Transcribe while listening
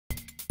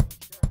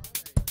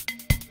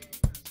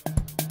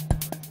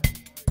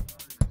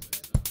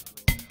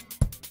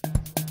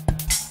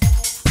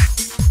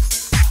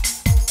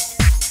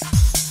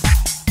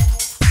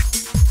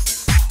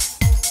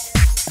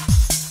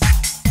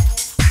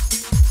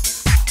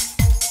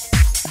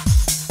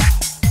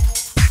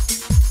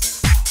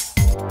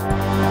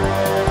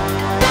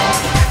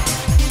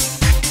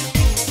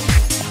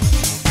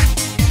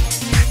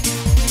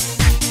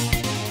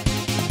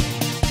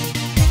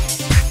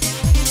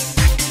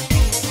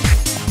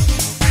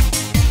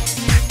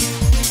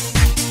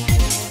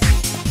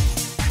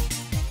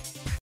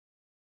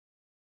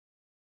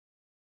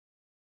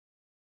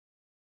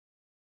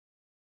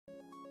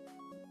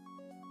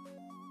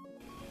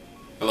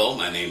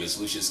My name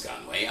is Lucious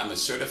Conway. I'm a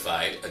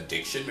certified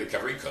addiction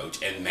recovery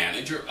coach and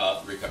manager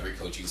of Recovery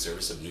Coaching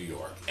Service of New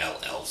York,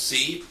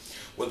 LLC.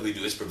 What we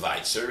do is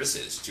provide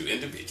services to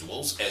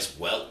individuals as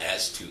well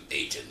as to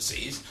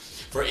agencies.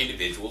 For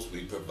individuals,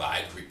 we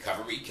provide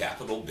recovery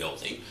capital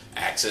building,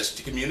 access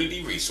to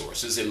community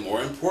resources, and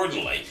more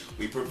importantly,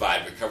 we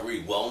provide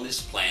recovery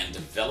wellness plan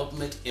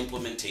development,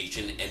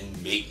 implementation,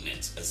 and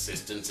maintenance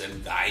assistance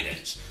and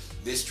guidance.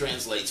 This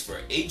translates for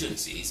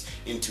agencies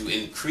into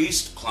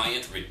increased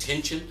client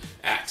retention,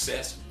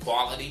 access,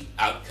 quality,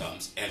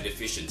 outcomes, and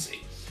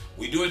efficiency.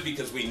 We do it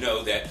because we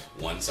know that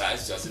one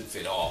size doesn't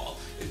fit all.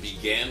 It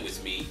began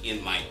with me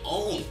in my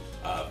own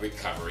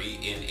recovery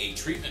in a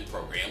treatment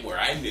program where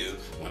I knew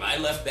when I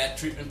left that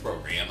treatment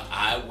program,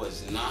 I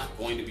was not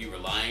going to be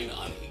relying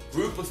on a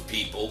group of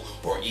people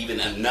or even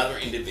another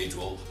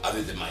individual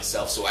other than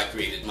myself. So I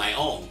created my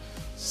own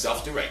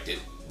self-directed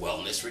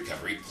wellness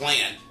recovery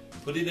plan,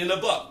 put it in a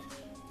book.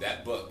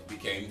 That book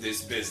became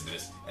this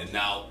business, and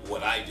now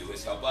what I do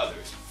is help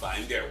others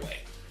find their way.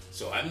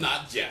 So I'm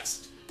not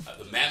just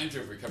the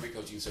manager of Recovery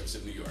Coaching Service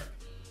of New York.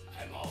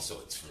 I'm also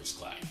its first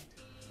client.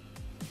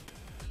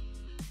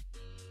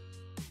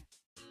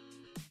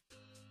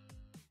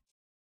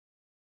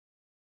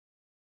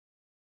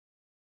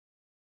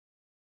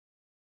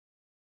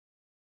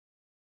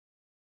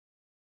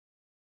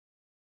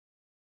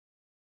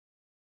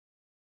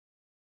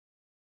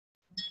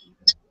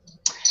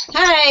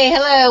 Hi,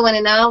 hello, one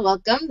and all.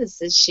 Welcome.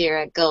 This is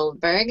Shira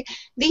Goldberg,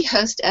 the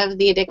host of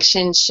The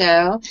Addiction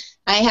Show.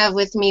 I have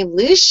with me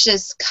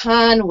Lucious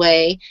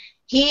Conway.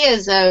 He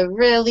is a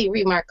really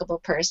remarkable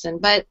person,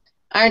 but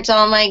aren't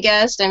all my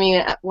guests? I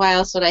mean, why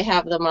else would I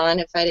have them on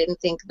if I didn't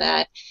think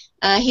that?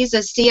 He's a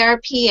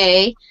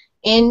CRPA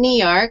in New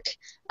York.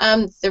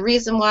 The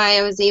reason why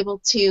I was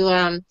able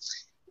to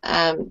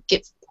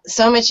get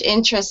so much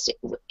interest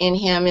in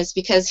him is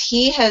because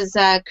he has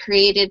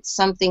created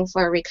something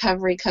for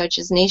recovery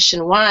coaches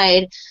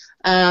nationwide.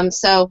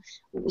 So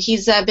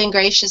he's been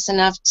gracious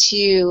enough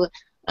to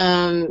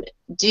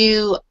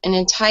do an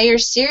entire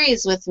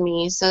series with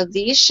me. So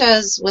these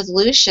shows with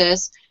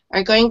Lucious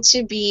are going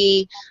to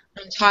be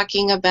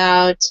talking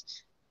about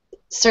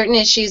certain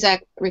issues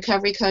that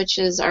recovery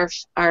coaches are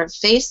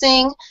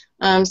facing.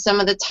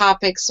 Some of the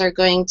topics are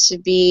going to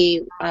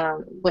be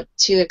what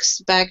to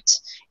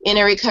expect in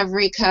a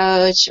recovery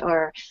coach,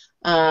 or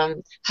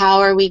how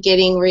are we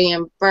getting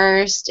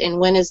reimbursed, and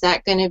when is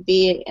that going to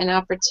be an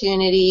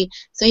opportunity.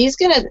 So he's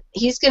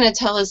gonna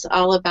tell us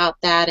all about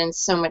that and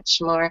so much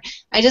more.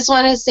 I just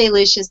want to say,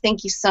 Lucious,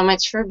 thank you so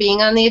much for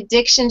being on the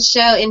Addiction Show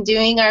and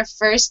doing our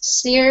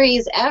first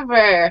series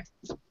ever.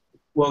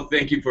 Well,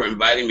 thank you for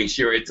inviting me,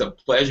 Shira. It's a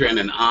pleasure and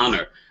an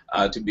honor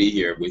to be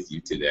here with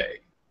you today.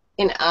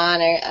 An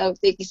honor. Oh,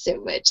 thank you so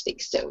much.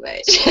 Thank you so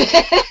much.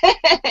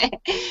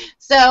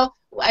 So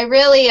I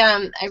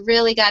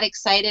really got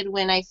excited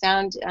when I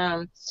found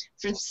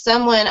from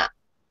someone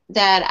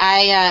that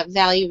I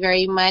value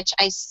very much.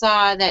 I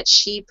saw that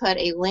she put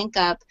a link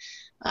up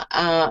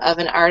of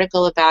an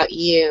article about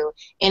you,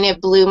 and it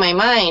blew my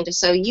mind.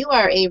 So you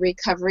are a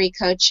recovery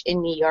coach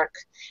in New York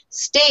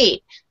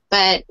State,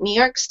 but New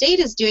York State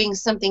is doing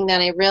something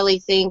that I really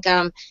think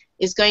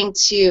is going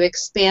to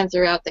expand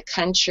throughout the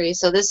country.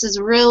 So this is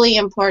really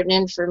important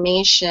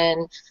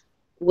information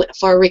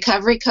for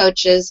recovery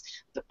coaches,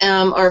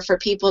 or for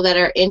people that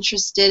are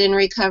interested in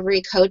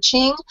recovery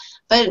coaching,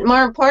 but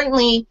more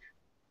importantly,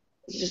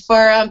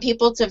 for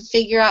people to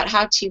figure out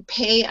how to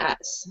pay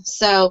us.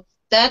 So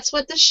that's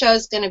what the show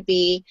is going to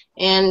be,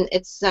 and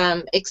it's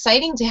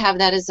exciting to have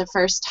that as the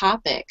first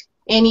topic.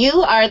 And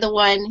you are the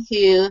one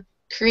who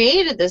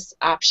created this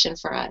option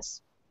for us.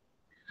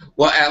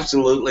 Well,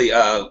 absolutely.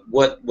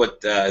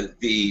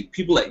 The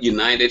people at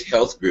United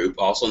Health Group,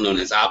 also known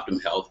as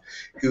Optum Health,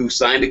 who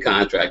signed a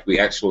contract, we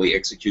actually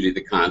executed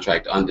the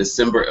contract on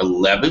December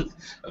 11th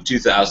of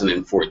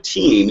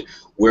 2014,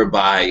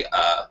 whereby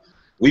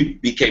we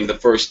became the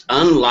first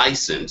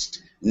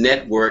unlicensed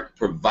network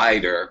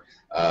provider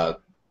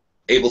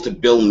able to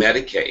bill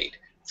Medicaid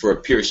for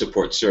peer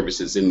support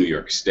services in New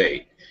York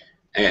State.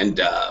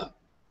 And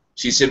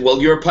she said, well,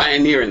 you're a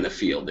pioneer in the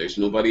field. There's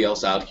nobody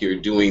else out here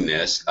doing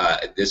this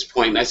at this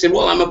point. And I said,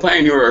 well, I'm a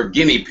pioneer or a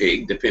guinea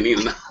pig, depending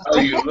on how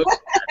you look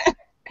at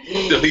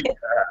it. So,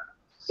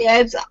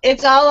 yeah,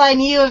 it's all on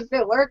you if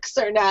it works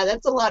or not.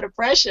 That's a lot of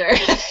pressure.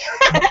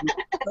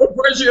 No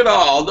pressure at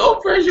all. No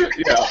pressure.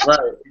 Yeah,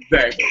 right.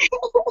 Exactly.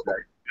 Yeah.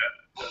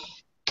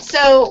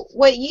 So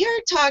what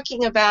you're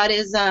talking about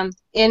is,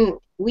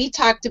 we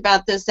talked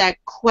about this at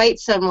quite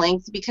some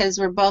length because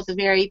we're both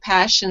very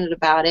passionate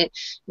about it.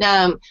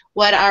 Now,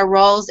 what our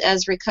roles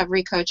as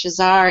recovery coaches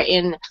are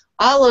in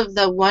all of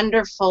the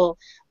wonderful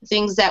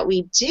things that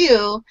we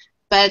do,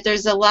 but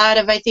there's a lot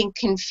of, I think,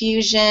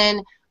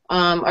 confusion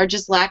or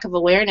just lack of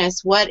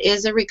awareness. What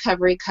is a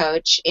recovery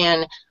coach,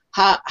 and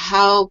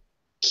how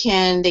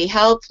can they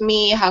help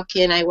me? How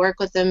can I work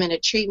with them in a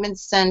treatment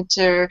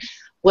center?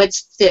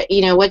 What's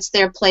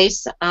their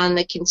place on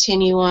the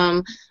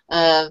continuum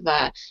of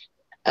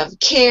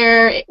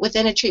care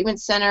within a treatment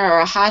center or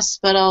a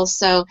hospital?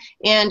 So,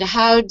 and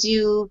how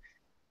do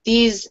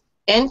these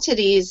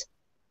entities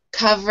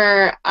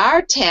cover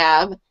our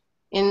tab,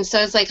 and so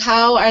it's like,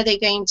 how are they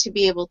going to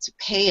be able to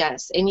pay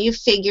us? And you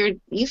figured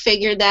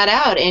that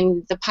out,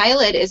 and the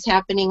pilot is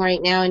happening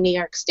right now in New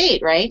York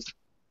State, right?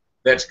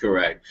 That's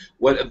correct.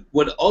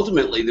 What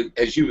ultimately,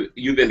 as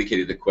you've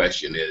indicated, the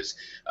question is,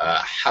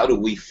 how do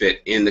we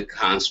fit in the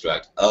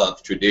construct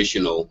of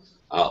traditional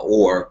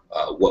or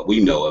what we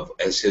know of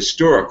as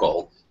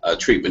historical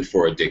treatment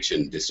for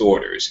addiction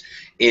disorders?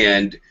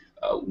 And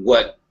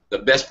what the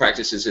best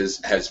practices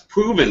has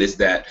proven is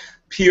that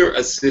peer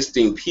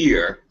assisting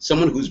peer,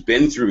 someone who's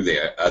been through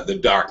the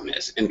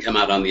darkness and come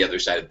out on the other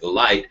side of the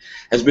light,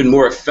 has been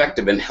more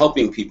effective in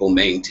helping people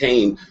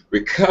maintain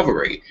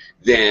recovery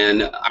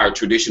than our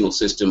traditional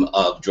system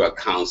of drug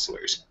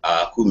counselors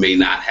who may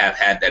not have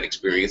had that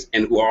experience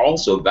and who are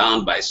also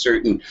bound by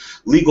certain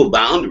legal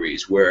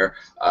boundaries where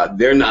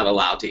they're not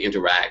allowed to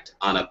interact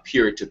on a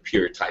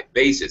peer-to-peer type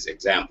basis.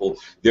 Example,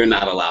 they're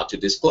not allowed to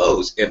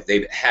disclose if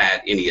they've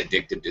had any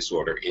addictive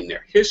disorder in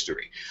their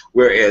history,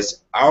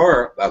 whereas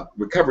our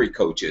recovery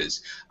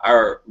coaches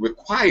are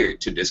required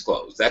to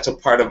disclose. That's a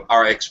part of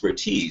our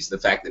expertise, the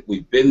fact that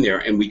we've been there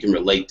and we can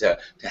relate to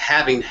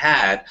having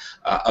had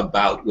a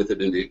bout with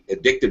an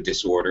addictive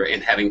disorder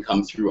and having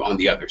come through on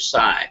the other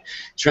side,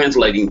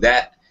 translating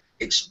that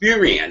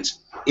experience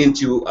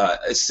into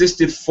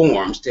assistive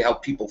forms to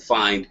help people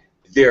find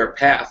their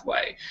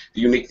pathway.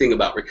 The unique thing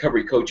about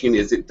recovery coaching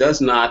is it does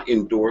not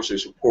endorse or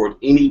support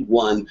any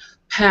one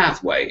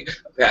pathway.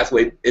 A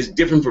pathway is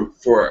different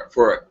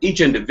for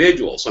each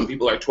individual. Some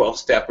people are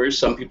 12-steppers,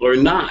 some people are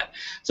not.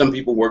 Some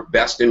people work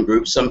best in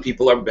groups, some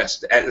people are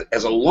best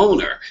as a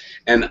loner.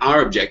 And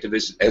our objective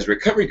as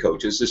recovery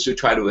coaches is to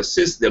try to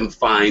assist them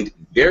find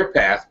their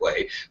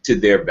pathway to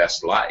their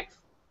best life.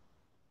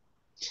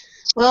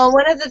 Well,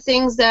 one of the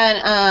things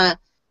that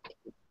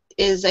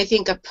is, I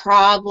think, a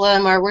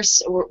problem, or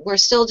we're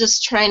still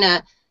just trying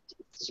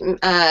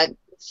to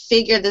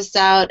figure this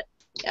out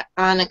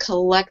on a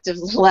collective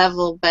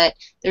level, but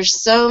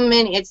there's so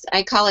many,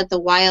 I call it the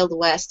Wild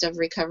West of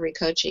recovery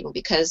coaching,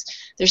 because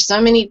there's so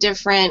many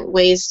different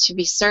ways to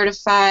be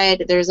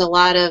certified. There's a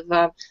lot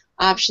of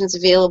options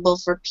available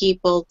for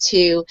people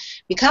to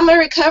become a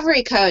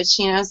recovery coach.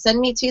 You know, send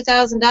me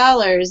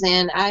 $2,000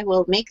 and I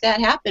will make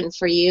that happen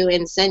for you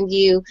and send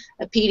you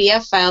a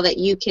PDF file that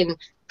you can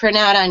print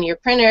out on your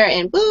printer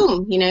and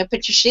boom, you know,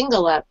 put your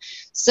shingle up.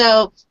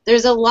 So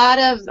there's a lot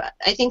of,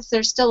 I think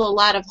there's still a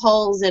lot of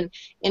holes in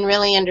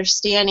really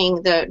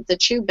understanding the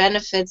true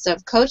benefits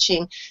of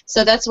coaching.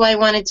 So that's why I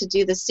wanted to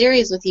do this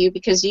series with you,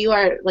 because you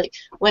are like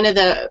one of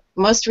the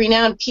most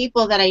renowned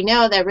people that I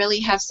know that really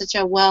have such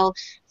a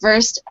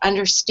well-versed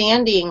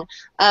understanding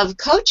of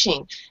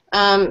coaching.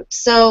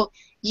 So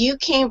you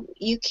came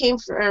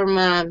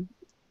from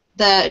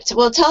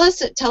well, tell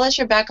us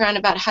your background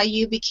about how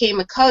you became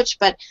a coach,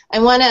 but I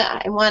want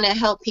to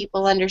help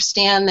people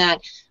understand that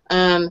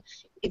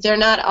they're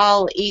not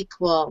all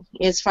equal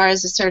as far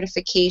as the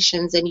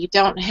certifications, and you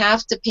don't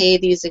have to pay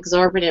these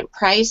exorbitant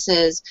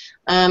prices.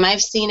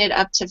 I've seen it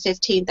up to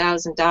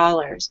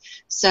 $15,000.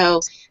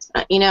 So,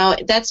 you know,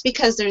 that's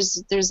because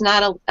there's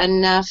not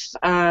enough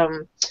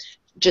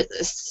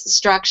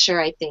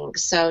structure, I think.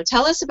 So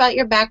tell us about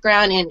your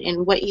background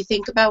and what you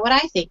think about what I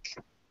think.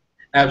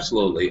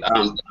 Absolutely.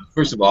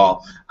 First of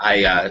all,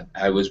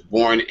 I was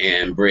born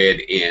and bred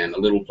in a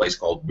little place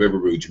called River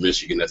Rouge,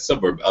 Michigan, a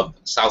suburb of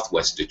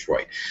southwest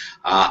Detroit.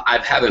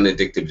 I've had an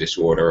addictive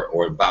disorder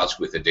or bouts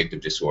with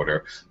addictive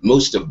disorder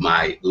most of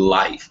my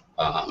life,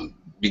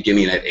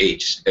 beginning at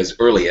as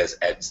early as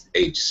at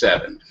age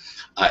 7.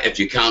 If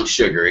you count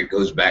sugar, it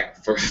goes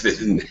back further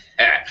than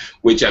that,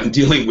 which I'm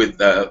dealing with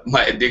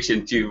my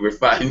addiction to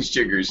refined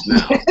sugars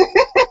now.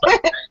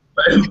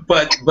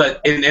 But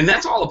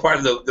that's all a part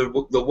of the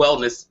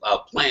wellness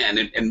plan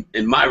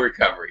in my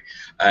recovery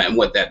and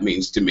what that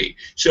means to me.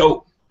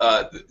 So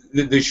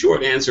the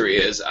short answer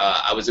is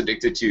I was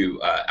addicted to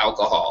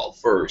alcohol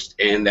first,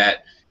 and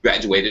that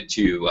graduated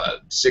to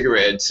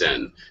cigarettes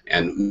and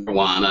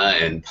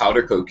marijuana and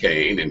powder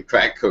cocaine and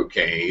crack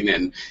cocaine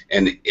and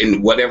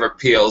in whatever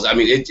pills. I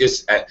mean, it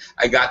just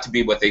I got to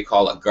be what they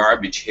call a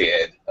garbage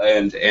head,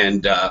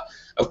 and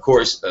of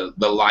course,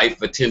 the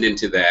life attendant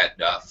to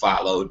that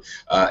followed,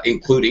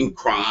 including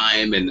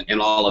crime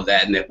and all of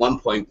that. And at one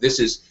point, this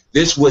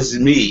was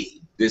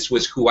me. This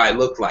was who I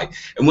looked like.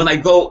 And when I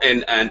go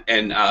and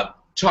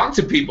talk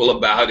to people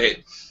about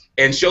it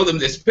and show them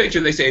this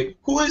picture, they say,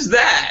 "Who is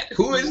that?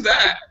 Who is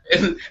that?"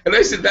 And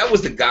I said, "That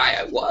was the guy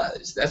I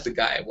was. That's the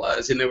guy I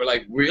was." And they were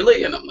like,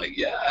 "Really?" And I'm like,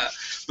 "Yeah."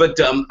 But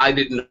I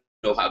didn't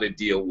know how to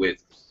deal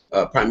with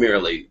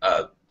primarily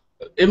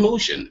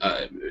emotion.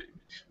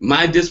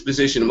 My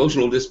disposition,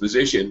 emotional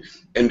disposition,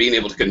 and being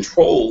able to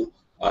control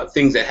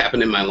things that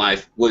happened in my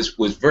life was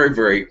very,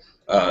 very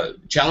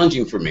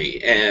challenging for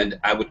me. And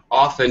I would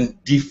often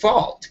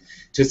default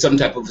to some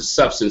type of a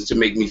substance to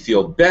make me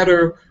feel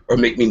better or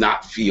make me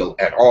not feel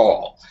at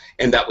all.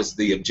 And that was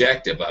the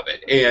objective of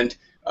it. And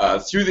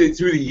through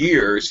the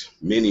years,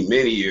 many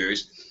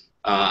years,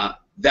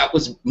 that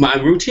was my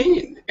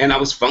routine, and I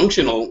was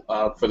functional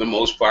for the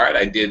most part.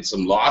 I did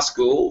some law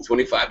school,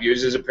 25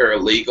 years as a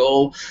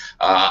paralegal.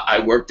 I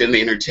worked in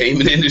the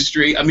entertainment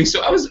industry. I mean,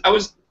 so I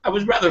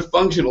was rather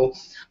functional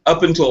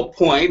up until a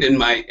point in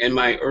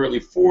my early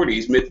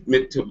 40s,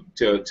 mid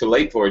to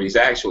late 40s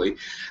actually.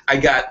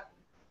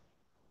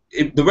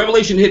 The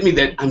revelation hit me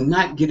that I'm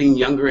not getting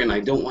younger, and I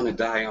don't want to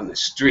die on the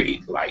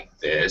street like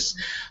this.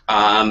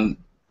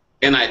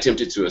 And I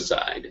attempted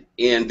suicide.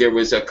 And there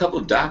was a couple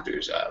of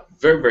doctors,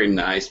 very, very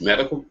nice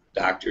medical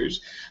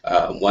doctors,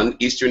 one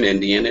Eastern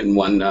Indian and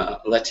one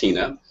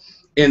Latina.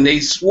 And they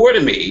swore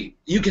to me,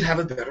 you can have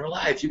a better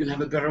life. You can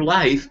have a better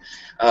life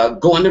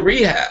going to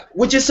rehab,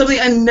 which is something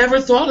I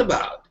never thought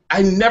about.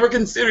 I never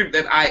considered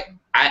that I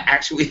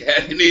actually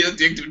had any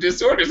addictive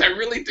disorders. I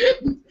really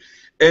didn't.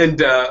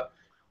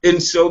 And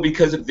so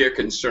because of their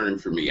concern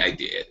for me, I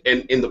did.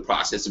 And in the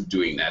process of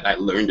doing that, I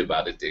learned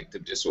about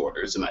addictive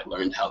disorders, and I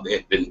learned how they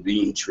had been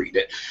being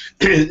treated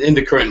in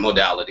the current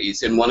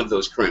modalities. And one of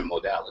those current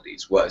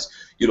modalities was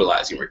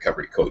utilizing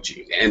recovery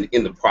coaching. And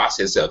in the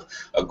process of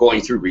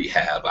going through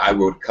rehab, I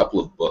wrote a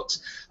couple of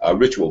books,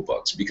 ritual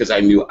books, because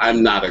I knew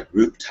I'm not a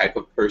group type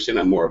of person.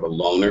 I'm more of a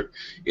loner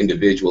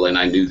individual, and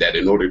I knew that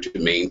in order to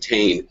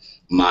maintain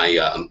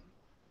my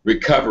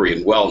recovery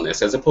and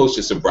wellness, as opposed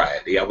to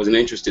sobriety. I wasn't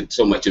interested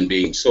so much in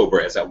being sober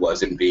as I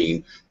was in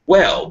being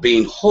well,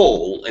 being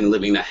whole, and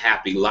living a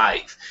happy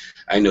life.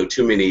 I know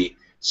too many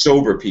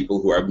sober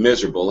people who are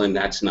miserable, and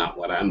that's not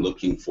what I'm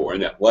looking for,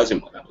 and that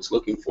wasn't what I was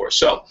looking for.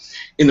 So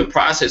in the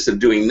process of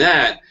doing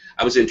that,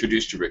 I was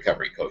introduced to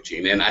recovery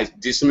coaching, and I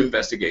did some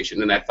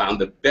investigation, and I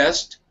found the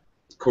best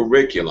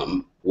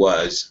curriculum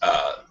was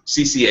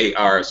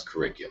CCAR's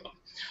curriculum.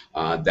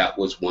 That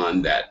was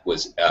one that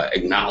was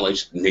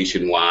acknowledged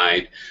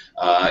nationwide.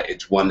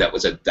 It's one that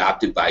was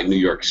adopted by New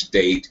York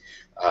State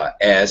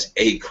as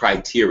a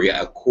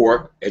criteria, a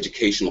core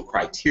educational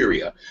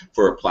criteria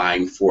for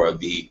applying for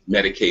the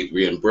Medicaid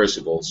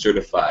reimbursable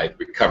certified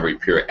recovery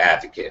peer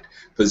advocate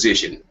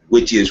position,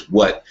 which is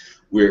what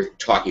we're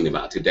talking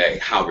about today,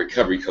 how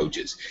recovery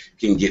coaches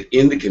can get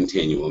in the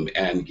continuum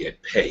and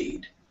get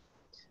paid.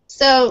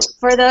 So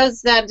for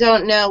those that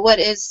don't know, what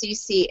is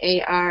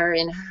CCAR,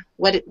 and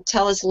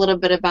tell us a little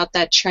bit about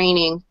that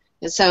training.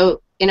 And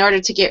so in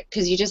order to get,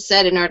 because you just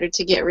said in order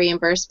to get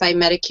reimbursed by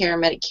Medicare,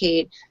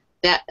 Medicaid,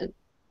 that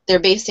they're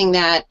basing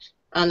that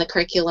on the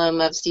curriculum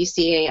of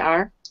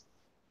CCAR?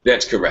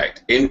 That's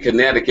correct. In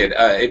Connecticut,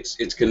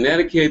 it's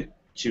Connecticut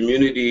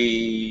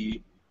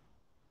Community,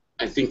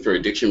 I think, for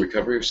Addiction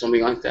Recovery or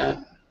something like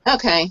that.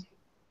 Okay.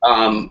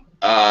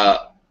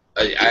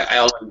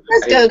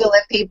 Just Google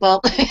it,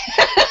 people.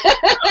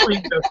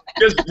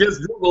 just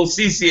Google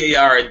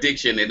CCAR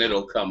addiction and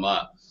it'll come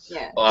up.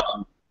 Yeah.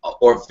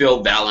 Or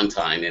Phil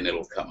Valentine and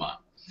it'll come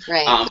up.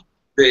 Right.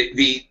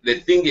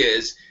 The thing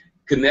is,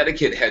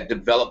 Connecticut had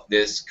developed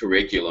this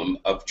curriculum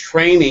of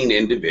training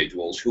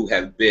individuals who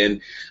have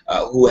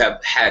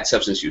had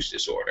substance use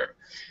disorder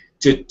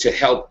to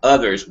help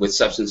others with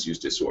substance use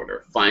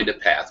disorder find a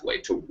pathway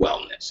to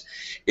wellness.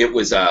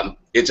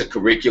 It's a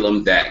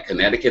curriculum that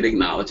Connecticut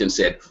acknowledged and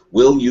said,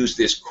 we'll use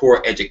this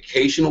core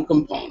educational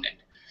component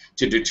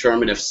to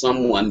determine if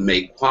someone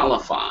may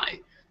qualify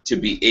to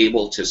be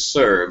able to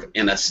serve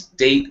in a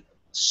state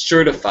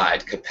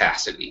certified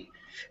capacity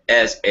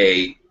as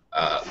a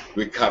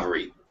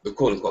recovery,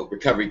 quote-unquote,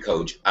 recovery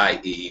coach,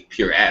 i.e.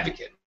 peer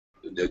advocate,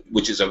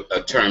 which is a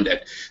term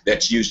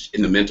that's used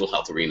in the mental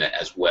health arena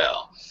as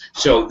well.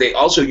 So they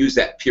also use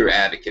that peer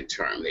advocate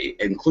term. They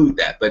include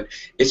that, but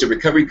it's a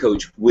recovery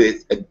coach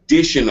with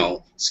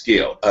additional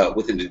skill,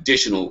 with an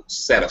additional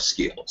set of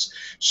skills.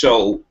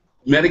 So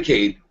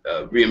Medicaid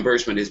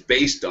reimbursement is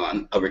based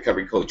on a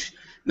recovery coach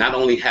not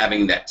only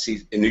having that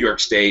in New York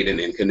State and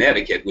in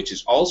Connecticut, which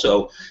is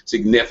also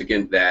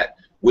significant that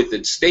with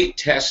the state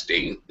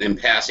testing and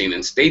passing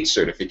and state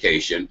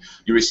certification,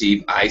 you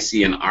receive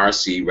IC and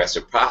RC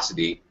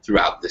reciprocity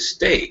throughout the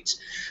states.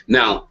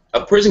 Now,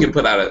 a person can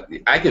put out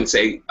I can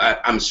say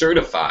I'm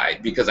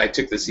certified because I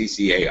took the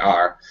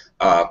CCAR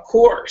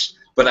course,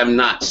 but I'm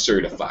not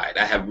certified.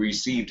 I have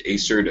received a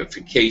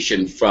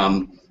certification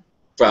from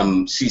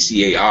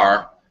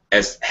CCAR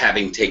as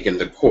having taken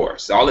the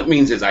course. All it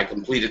means is I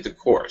completed the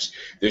course.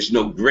 There's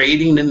no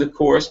grading in the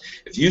course.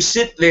 If you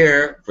sit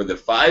there for the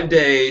 5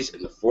 days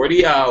and the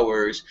 40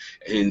 hours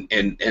and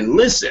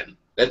listen,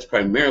 that's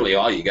primarily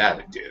all you got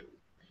to do.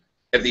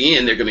 At the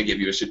end, they're going to give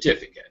you a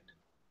certificate.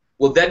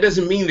 Well, that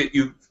doesn't mean that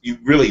you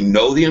really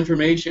know the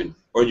information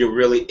or you're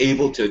really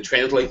able to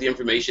translate the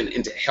information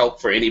into help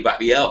for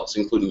anybody else,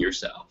 including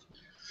yourself.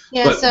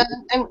 Yeah, so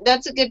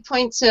that's a good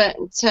point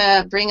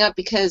to bring up,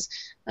 because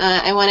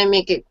I want to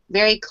make it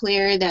very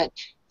clear that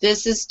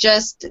this is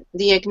just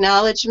the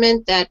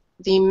acknowledgement that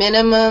the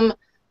minimum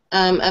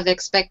of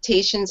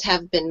expectations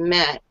have been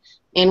met.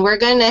 And we're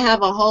going to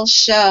have a whole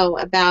show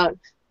about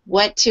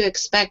what to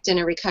expect in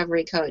a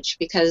recovery coach,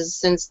 because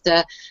since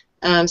the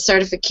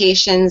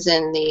certifications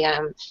and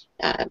the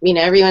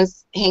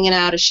everyone's hanging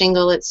out a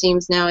shingle, it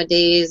seems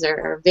nowadays,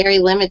 or very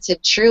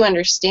limited true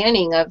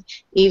understanding of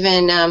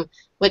even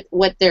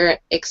what they're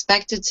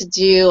expected to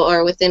do,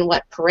 or within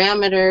what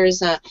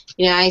parameters.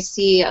 I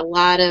see a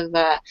lot of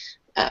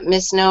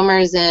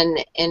misnomers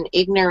and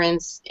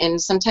ignorance,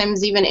 and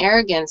sometimes even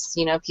arrogance.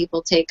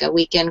 People take a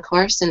weekend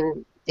course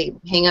and they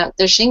hang out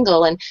their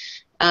shingle,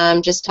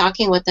 and just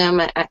talking with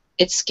them,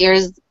 it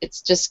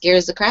just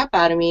scares the crap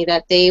out of me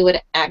that they would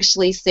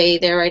actually say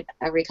they're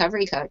a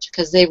recovery coach,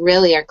 because they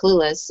really are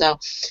clueless. So,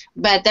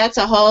 but that's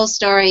a whole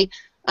story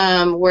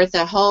worth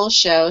a whole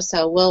show.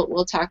 So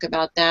we'll talk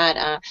about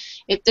that.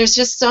 There's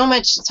just so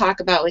much to talk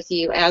about with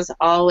you, as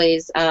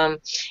always. So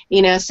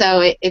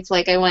it's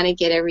like I want to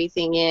get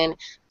everything in.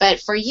 But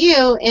for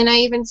you, and I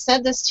even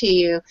said this to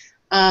you,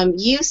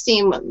 you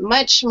seem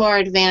much more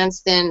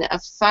advanced than a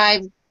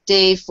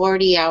 5-day,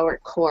 40-hour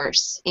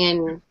course,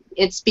 and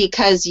it's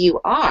because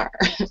you are.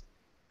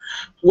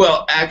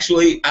 Well,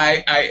 actually,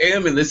 I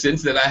am, in the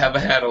sense that I have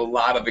had a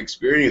lot of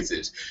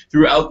experiences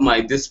throughout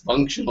my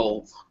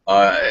dysfunctional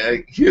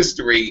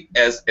history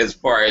as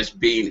far as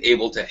being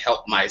able to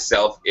help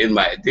myself in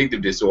my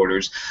addictive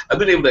disorders. I've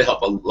been able to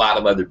help a lot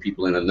of other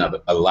people in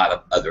a lot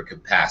of other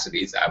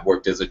capacities. I've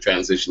worked as a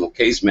transitional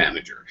case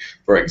manager,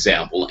 for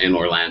example, in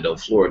Orlando,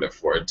 Florida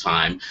for a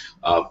time,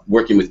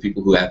 working with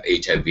people who have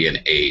HIV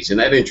and AIDS. And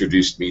that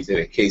introduced me to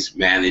the case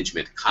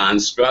management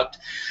construct,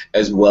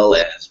 as well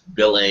as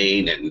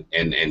billing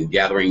and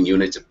gathering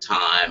units of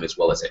time, as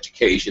well as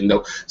education.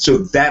 So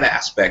that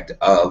aspect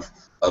of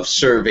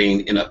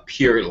serving in a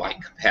peer-like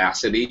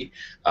capacity,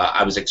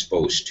 I was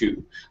exposed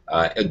to.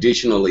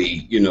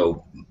 Additionally,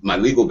 my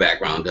legal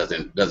background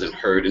doesn't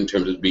hurt in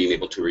terms of being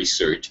able to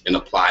research and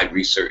applied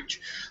research,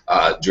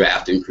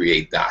 draft and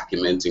create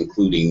documents,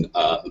 including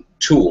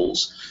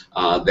tools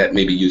that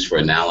may be used for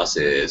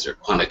analysis or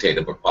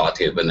quantitative or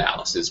qualitative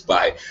analysis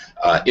by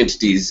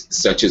entities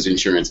such as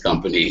insurance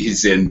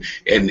companies and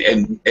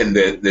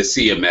the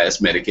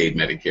CMS, Medicaid,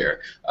 Medicare,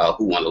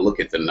 who want to look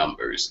at the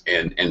numbers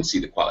and see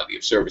the quality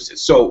of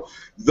services. So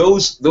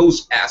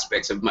those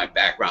aspects of my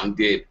background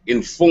did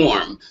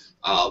inform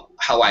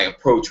how I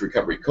approach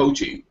recovery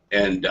coaching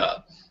and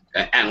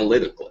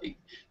analytically.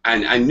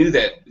 And I knew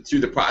that through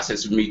the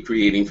process of me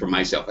creating for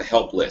myself a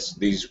help list,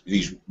 these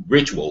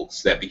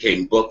rituals that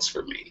became books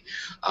for me,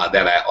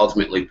 that I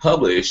ultimately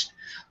published,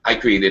 I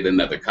created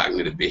another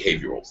cognitive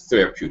behavioral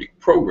therapeutic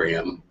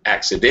program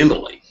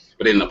accidentally.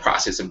 But in the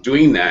process of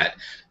doing that,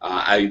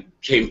 I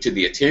came to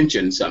the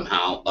attention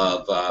somehow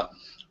of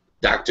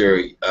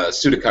Dr.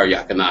 Sudhakar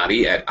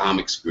Yakanati at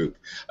Omics Group,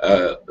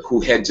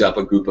 who heads up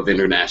a group of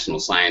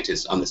international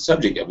scientists on the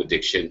subject of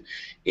addiction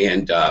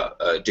and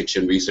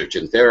addiction research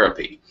and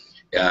therapy,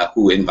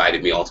 who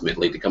invited me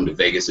ultimately to come to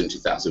Vegas in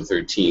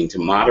 2013 to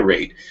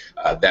moderate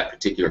that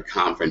particular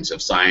conference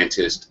of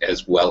scientists,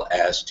 as well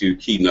as to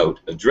keynote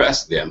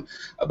address them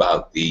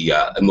about the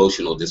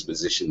emotional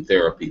disposition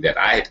therapy that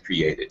I had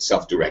created,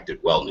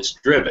 self-directed,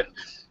 wellness-driven,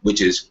 which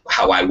is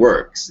how I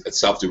work,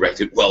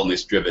 self-directed,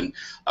 wellness-driven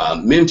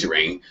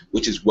mentoring,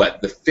 which is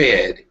what the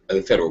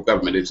federal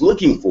government is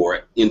looking for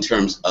in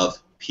terms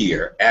of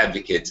peer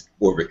advocates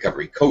or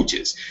recovery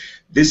coaches.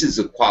 This is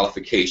a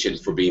qualification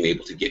for being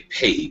able to get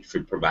paid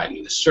for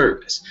providing the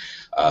service.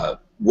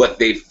 What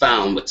they've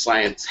found, what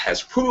science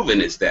has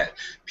proven, is that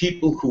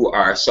people who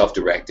are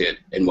self-directed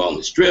and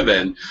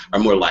wellness-driven are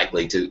more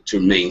likely to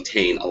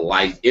maintain a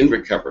life in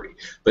recovery,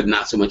 but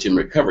not so much in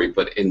recovery,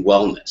 but in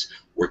wellness,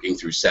 working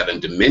through 7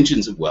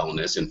 dimensions of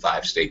wellness and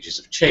 5 stages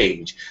of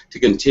change to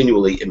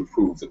continually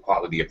improve the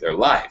quality of their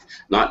life,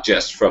 not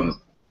just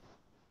from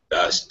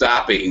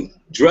stopping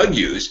drug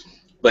use,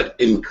 but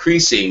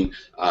increasing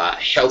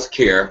health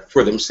care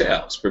for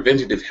themselves,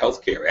 preventative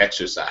health care,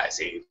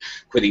 exercising,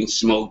 quitting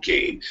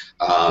smoking,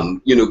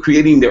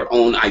 creating their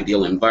own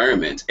ideal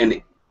environment.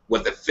 And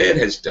what the Fed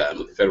has done,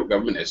 what the federal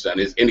government has done,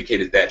 is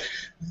indicated that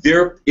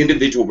their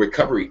individual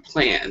recovery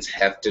plans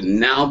have to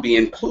now be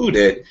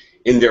included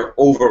in their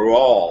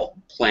overall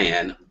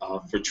plan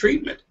for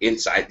treatment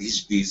inside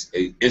these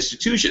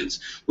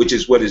institutions, which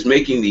is what is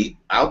making the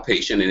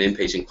outpatient and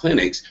inpatient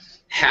clinics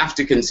have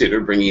to consider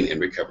bringing in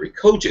recovery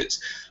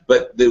coaches.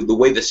 But the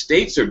way the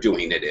states are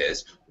doing it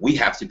is we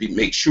have to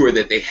make sure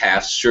that they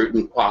have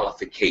certain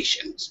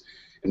qualifications.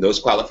 And those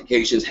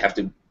qualifications have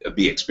to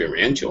be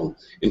experiential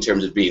in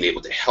terms of being able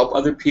to help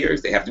other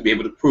peers. They have to be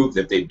able to prove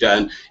that they've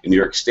done, in New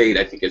York State,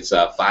 I think it's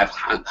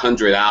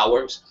 500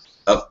 hours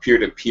of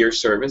peer-to-peer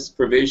service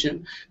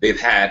provision. They've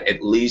had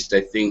at least,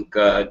 I think,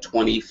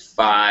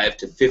 25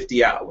 to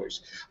 50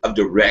 hours of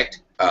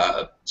direct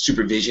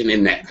supervision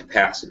in that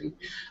capacity.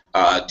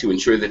 To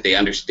ensure that they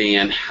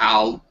understand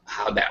how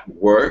that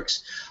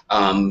works.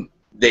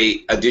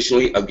 They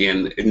additionally,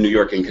 again, in New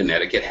York and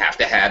Connecticut, have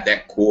to have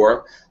that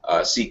core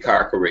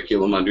CCAR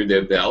curriculum under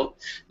their belt.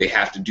 They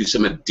have to do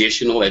some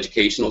additional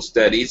educational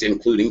studies,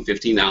 including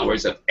 15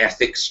 hours of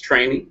ethics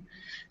training,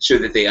 so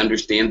that they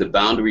understand the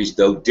boundaries,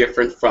 though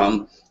different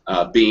from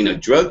being a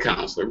drug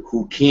counselor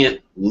who can't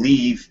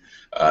leave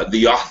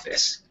the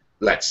office,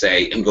 let's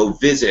say, and go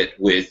visit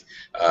with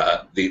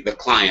the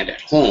client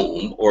at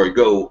home or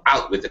go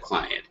out with the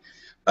client.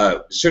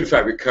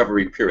 Certified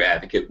Recovery Peer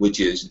Advocate, which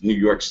is New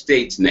York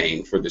State's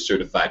name for the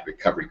certified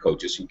recovery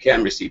coaches who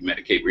can receive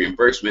Medicaid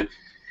reimbursement,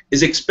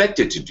 is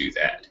expected to do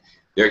that.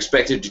 They're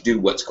expected to do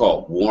what's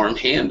called warm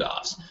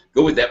handoffs.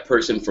 Go with that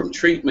person from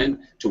treatment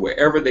to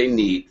wherever they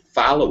need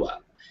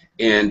follow-up,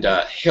 and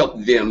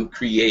help them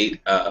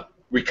create a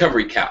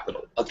recovery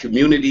capital, a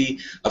community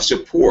of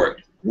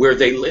support where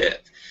they live.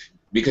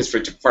 Because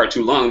for far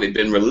too long they've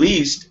been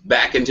released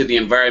back into the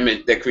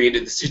environment that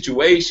created the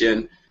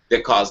situation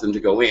that caused them to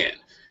go in.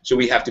 So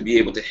we have to be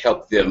able to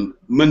help them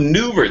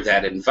maneuver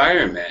that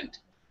environment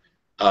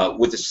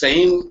with the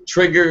same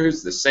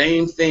triggers, the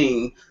same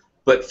thing,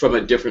 but from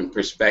a different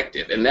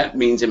perspective. And that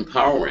means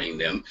empowering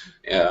them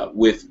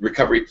with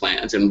recovery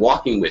plans and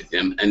walking with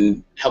them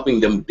and helping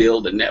them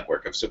build a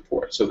network of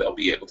support so they'll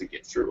be able to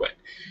get through it.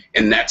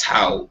 And that's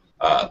how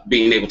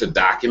being able to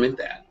document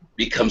that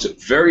becomes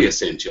very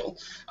essential,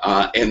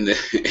 and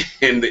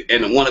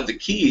one of the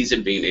keys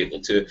in being able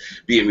to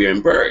be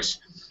reimbursed.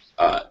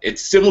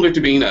 It's similar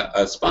to being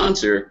a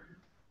sponsor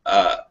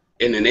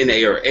in an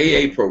NA or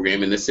AA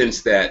program in the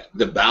sense that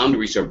the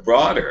boundaries are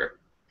broader,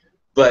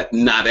 but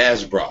not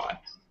as broad.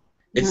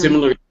 It's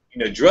similar to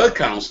being a drug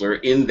counselor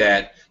in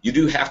that you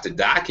do have to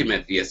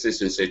document the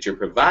assistance that you're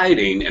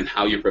providing and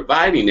how you're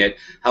providing it.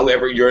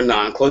 However, you're a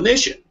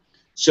non-clinician.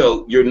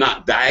 So you're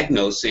not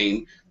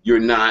diagnosing, you're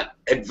not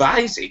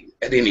advising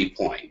at any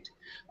point.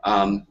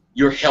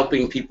 You're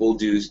helping people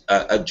do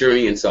a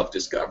journey in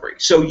self-discovery.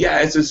 So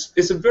yeah,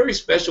 it's a very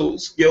special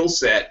skill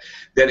set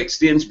that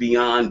extends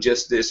beyond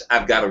just this,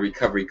 I've got a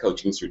recovery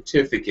coaching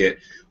certificate,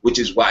 which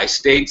is why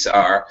states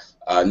are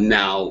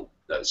now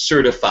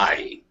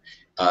certifying.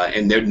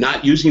 And they're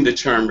not using the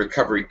term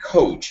recovery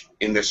coach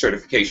in their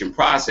certification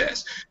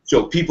process.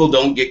 So people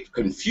don't get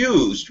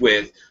confused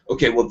with,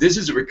 okay, well, this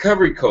is a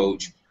recovery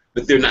coach,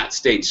 but they're not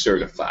state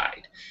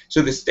certified.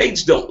 So the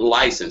states don't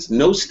license,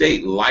 no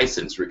state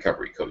license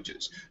recovery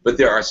coaches, but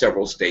there are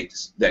several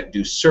states that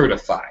do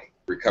certify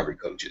recovery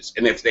coaches.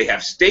 And if they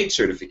have state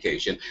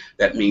certification,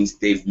 that means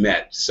they've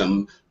met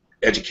some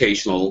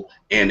educational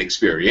and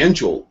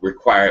experiential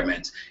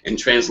requirements and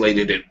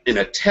translated it in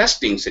a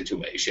testing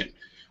situation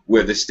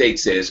where the state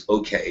says,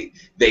 okay,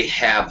 they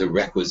have the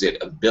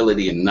requisite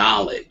ability and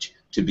knowledge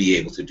to be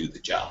able to do the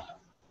job.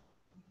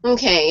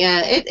 Okay,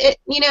 yeah,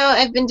 you know,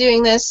 I've been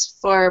doing this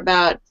for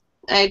about,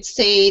 I'd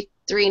say,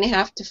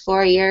 3.5 to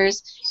 4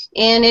 years,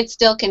 and it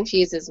still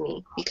confuses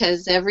me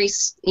because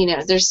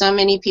there's so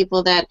many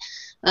people that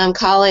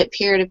call it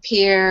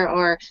peer-to-peer,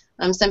 or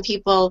some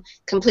people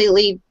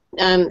completely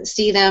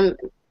see them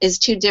as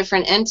two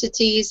different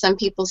entities. Some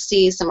people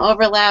see some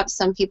overlap.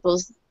 Some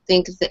people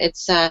think that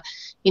it's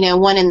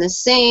one and the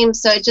same.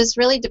 So it just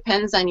really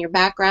depends on your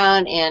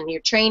background and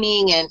your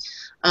training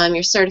and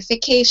your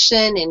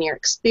certification and your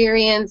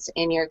experience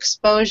and your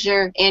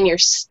exposure and your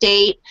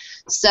state.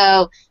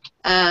 So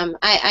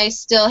I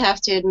still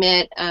have to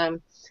admit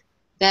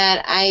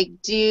that I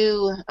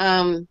do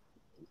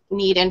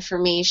need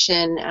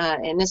information,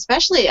 and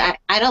especially I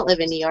don't live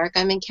in New York.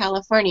 I'm in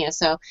California,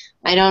 so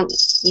I don't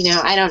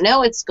know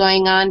what's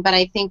going on. But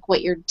I think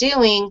what you're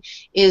doing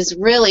is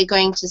really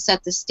going to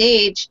set the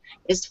stage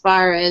as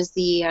far as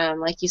the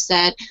like you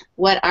said,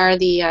 what are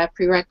the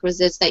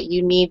prerequisites that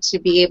you need to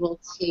be able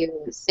to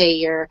say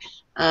you're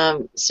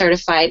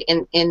certified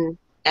in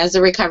as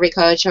a recovery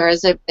coach or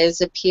as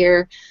a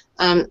peer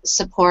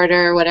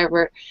supporter,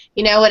 whatever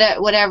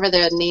whatever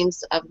the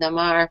names of them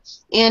are.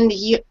 And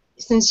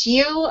since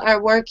you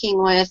are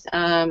working with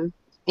and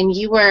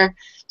you were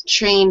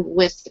trained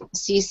with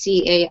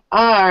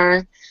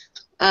CCAR,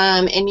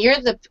 and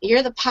you're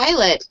the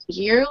pilot,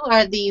 you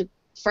are the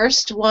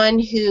first one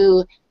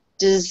who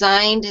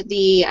designed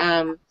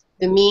the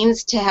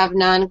means to have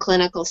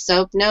non-clinical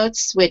SOAP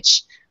notes,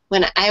 which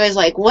when I was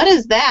like, what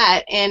is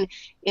that? And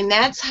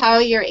that's how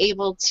you're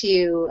able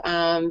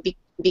to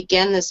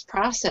begin this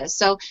process.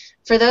 So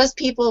for those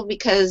people,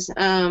 because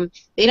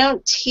they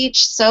don't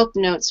teach SOAP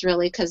notes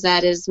really, because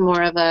that is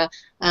more of a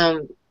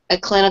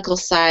clinical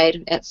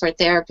side for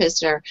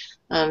therapists or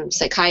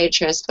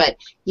psychiatrists, but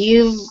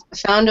you've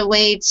found a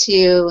way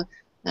to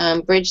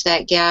bridge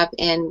that gap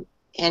and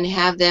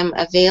have them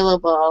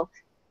available,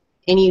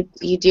 and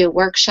you do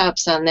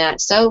workshops on that.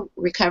 So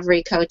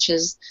recovery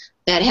coaches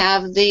that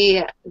have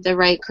the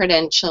right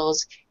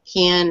credentials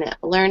can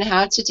learn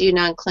how to do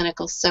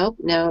non-clinical SOAP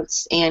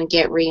notes and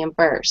get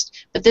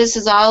reimbursed. But this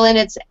is all in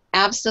its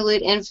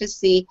absolute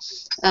infancy,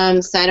 so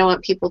I don't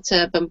want people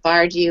to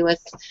bombard you with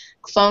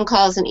phone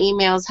calls and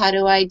emails, how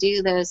do I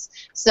do this?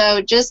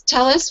 So just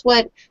tell us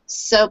what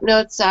SOAP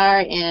notes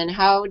are and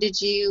how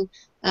did you,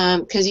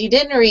 because you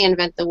didn't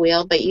reinvent the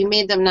wheel, but you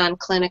made them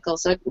non-clinical,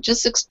 so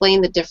just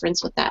explain the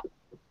difference with that.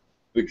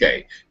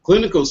 Okay,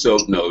 clinical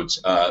SOAP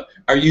notes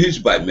are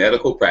used by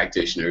medical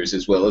practitioners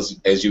as well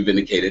as you've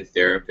indicated,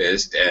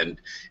 therapists and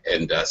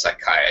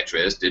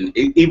psychiatrists, and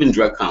even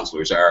drug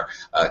counselors are,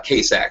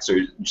 CASACs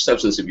or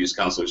substance abuse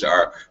counselors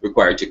are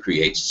required to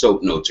create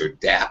SOAP notes or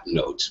DAP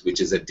notes,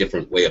 which is a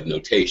different way of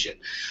notation.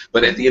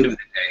 But at the end of the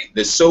day,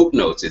 the SOAP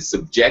notes is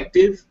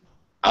subjective,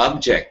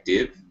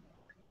 objective,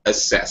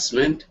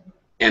 assessment,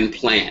 and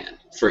plan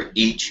for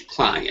each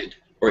client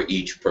or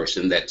each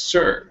person that's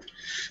served.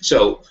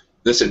 So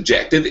the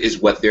subjective is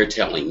what they're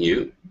telling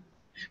you.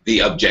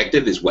 The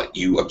objective is what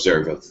you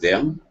observe of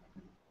them.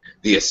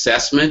 The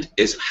assessment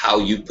is how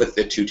you put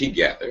the two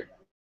together,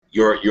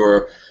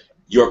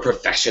 your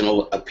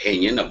professional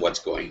opinion of what's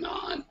going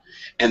on.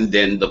 And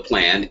then the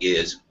plan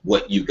is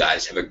what you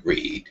guys have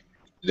agreed,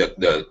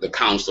 the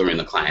counselor and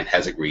the client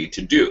has agreed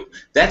to do.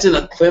 That's in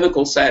a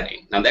clinical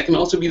setting. Now, that can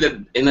also be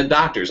in a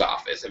doctor's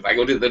office. If I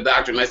go to the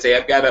doctor and I say,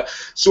 I've got a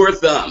sore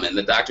thumb, and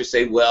the doctor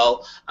say,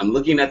 well, I'm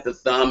looking at the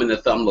thumb and the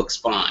thumb looks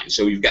fine.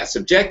 So you've got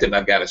subjective,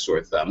 I've got a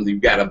sore thumb.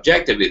 You've got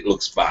objective, it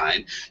looks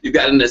fine. You've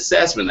got an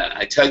assessment,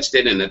 I touched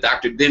it, and the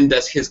doctor then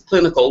does his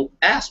clinical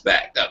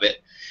aspect of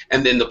it.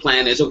 And then the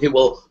plan is, okay,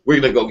 well, we're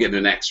going to go get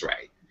an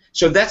x-ray.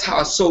 So that's how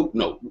a SOAP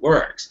note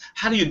works.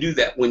 How do you do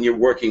that when you're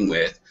working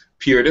with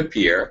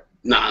peer-to-peer,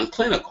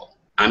 non-clinical?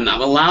 I'm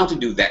not allowed to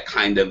do that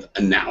kind of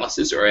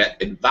analysis or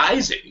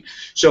advising.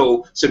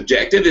 So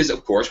subjective is,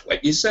 of course,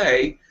 what you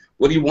say.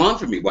 What do you want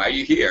from me? Why are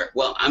you here?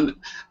 Well, I'm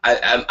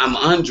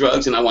on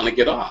drugs and I want to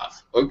get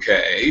off.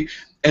 Okay.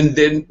 And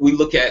then we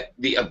look at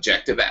the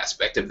objective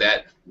aspect of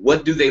that.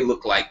 What do they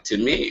look like to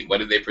me?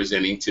 What are they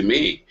presenting to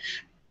me?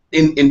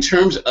 In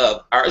terms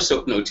of our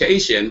SOAP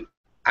notation,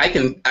 I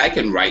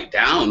can write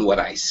down what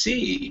I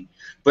see,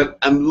 but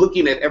I'm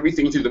looking at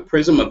everything through the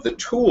prism of the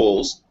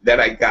tools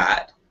that I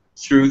got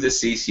through the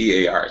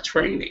CCAR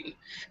training,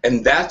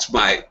 and that's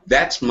my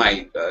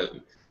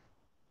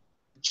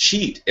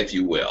cheat, if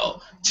you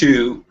will,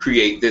 to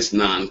create this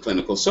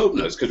non-clinical SOAP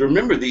notes. Because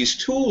remember, these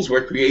tools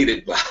were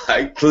created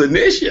by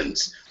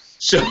clinicians,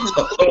 so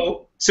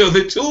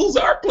the tools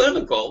are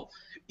clinical.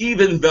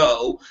 Even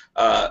though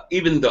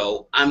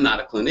I'm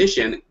not a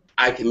clinician,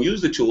 I can use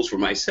the tools for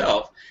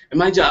myself, and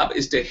my job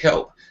is to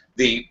help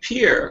the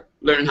peer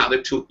learn how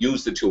to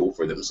use the tool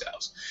for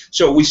themselves.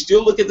 So we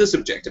still look at the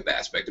subjective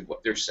aspect of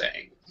what they're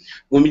saying.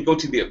 When we go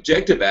to the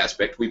objective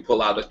aspect, we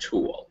pull out a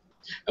tool,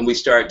 and we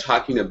start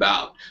talking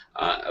about,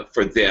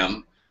 for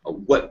them,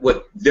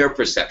 what their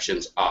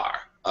perceptions are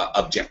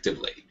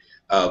objectively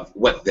of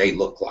what they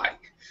look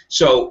like.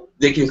 So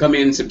they can come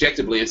in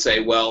subjectively and say,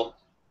 well,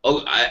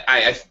 oh,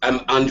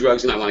 I'm on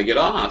drugs and I want to get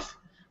off.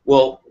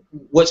 Well,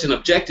 what's an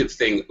objective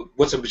thing?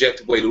 What's an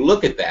objective way to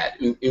look at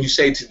that? And you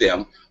say to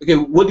them, okay,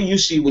 what do you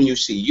see when you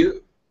see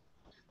you?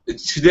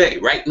 Today,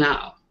 right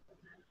now.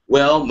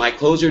 Well, my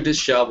clothes are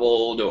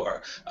disheveled,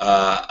 or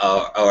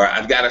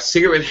I've got a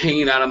cigarette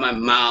hanging out of my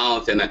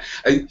mouth. And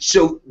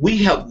so we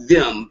help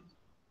them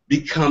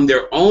become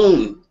their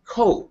own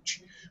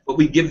coach. But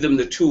we give them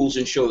the tools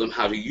and show them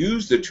how to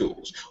use the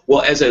tools.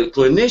 Well, as a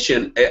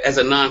clinician, as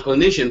a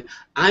non-clinician,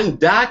 I'm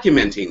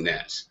documenting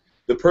this.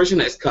 The person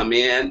has come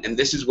in, and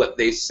this is what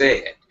they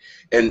said.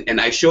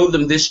 And I showed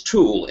them this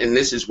tool, and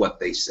this is what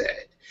they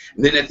said.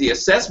 And then at the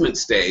assessment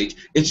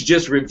stage, it's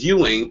just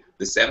reviewing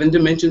the 7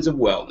 dimensions of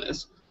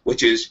wellness,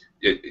 which is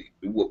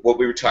what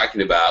we were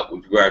talking about.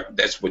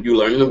 That's what you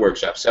learn in the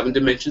workshop, 7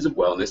 dimensions of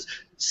wellness.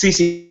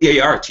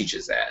 CCAR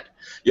teaches that.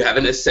 You have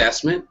an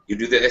assessment. You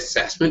do the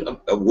assessment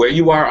of where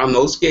you are on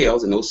those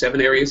scales in those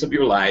 7 areas of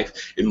your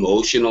life: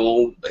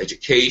 emotional,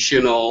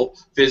 educational,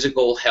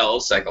 physical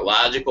health,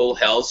 psychological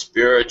health,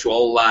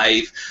 spiritual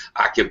life,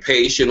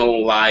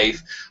 occupational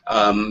life,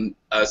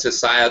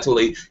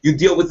 societally. You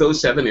deal with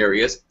those 7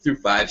 areas through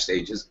 5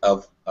 stages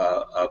of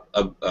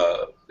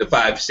the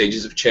 5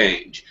 stages of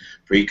change: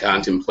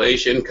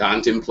 pre-contemplation,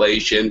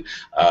 contemplation,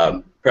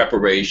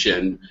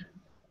 preparation,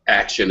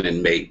 action,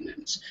 and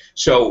maintenance.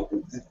 So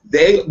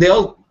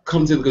they'll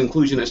come to the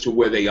conclusion as to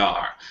where they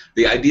are.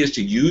 The idea is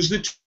to use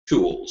the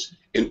tools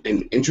and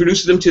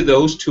introduce them to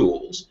those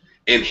tools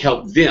and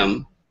help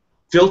them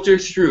filter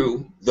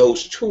through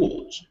those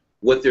tools,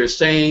 what they're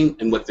saying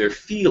and what they're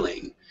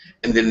feeling,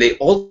 and then they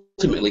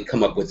ultimately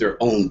come up with their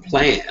own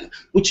plan,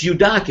 which you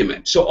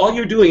document. So all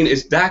you're doing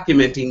is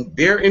documenting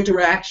their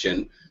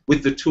interaction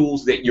with the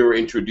tools that you're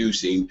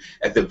introducing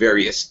at the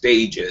various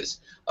stages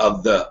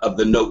of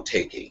the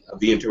note-taking, of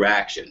the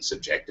interaction: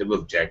 subjective,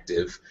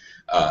 objective,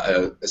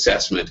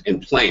 assessment,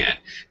 and plan.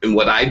 And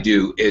what I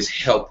do is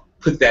help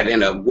put that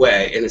in a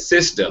way, in a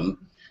system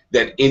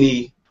that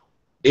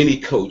any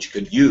coach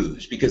could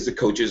use, because the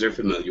coaches are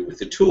familiar with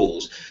the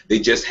tools. They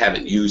just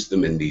haven't used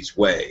them in these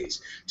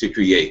ways to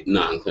create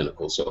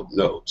non-clinical SOAP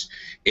notes.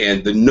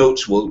 And the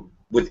notes will,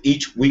 with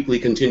each weekly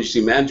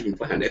contingency management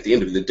plan, at the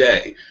end of the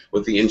day,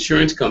 what the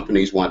insurance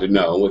companies want to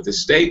know, what the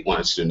state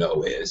wants to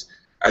know is,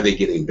 are they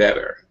getting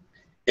better?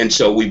 And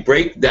so we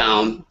break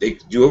down, they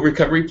do a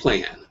recovery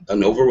plan,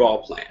 an overall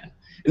plan,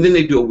 and then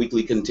they do a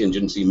weekly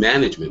contingency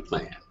management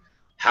plan.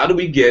 How do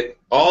we get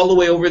all the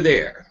way over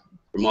there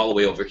from all the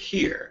way over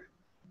here?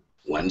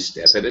 One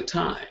step at a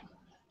time.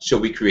 So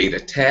we create a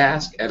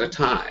task at a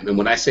time. And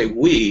when I say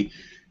we,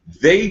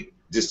 they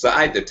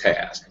decide the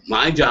task.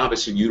 My job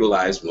is to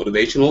utilize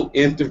motivational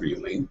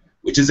interviewing,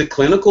 which is a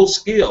clinical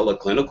skill, a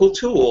clinical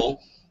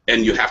tool,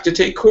 and you have to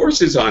take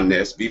courses on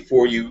this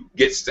before you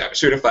get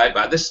certified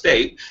by the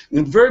state.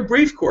 And very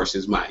brief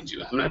courses, mind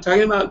you. I'm not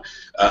talking about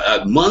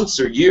months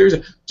or years,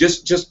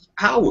 just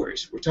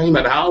hours. We're talking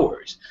about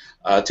hours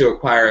to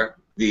acquire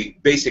the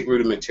basic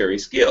rudimentary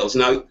skills.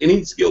 Now,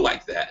 any skill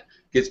like that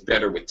gets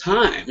better with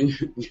time.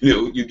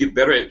 You get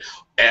better at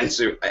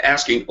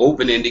asking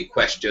open-ended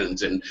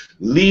questions and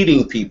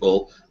leading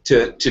people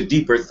to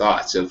deeper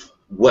thoughts of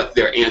what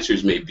their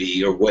answers may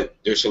be or what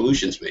their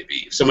solutions may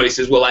be. If somebody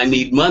says, well, I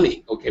need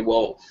money. Okay,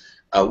 well,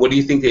 what do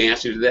you think the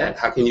answer to that?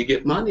 How can you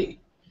get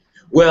money?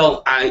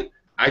 Well, I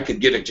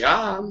could get a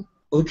job.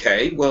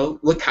 Okay, well,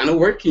 what kind of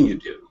work can you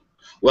do?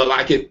 Well,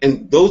 I could,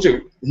 and those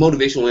are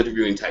motivational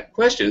interviewing type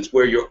questions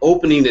where you're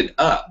opening it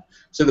up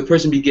so the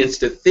person begins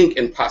to think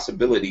in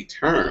possibility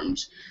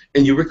terms,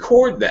 and you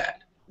record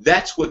that.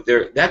 That's what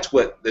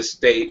the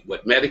state,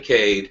 what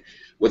Medicaid,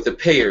 what the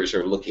payers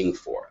are looking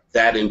for,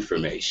 that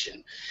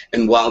information.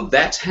 And while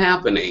that's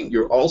happening,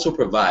 you're also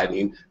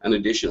providing an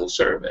additional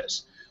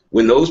service.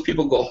 When those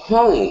people go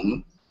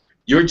home,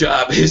 your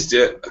job is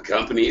to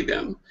accompany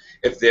them.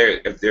 If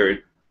they're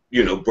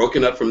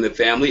broken up from the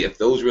family, if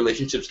those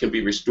relationships can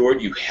be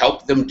restored, you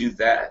help them do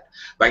that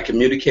by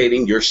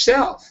communicating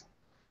yourself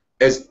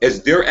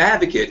as their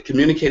advocate,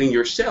 communicating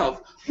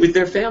yourself with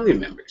their family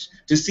members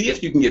to see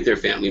if you can get their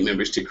family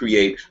members to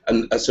create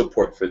a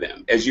support for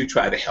them as you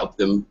try to help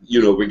them,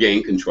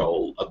 regain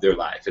control of their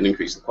life and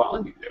increase the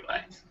quality of their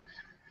life.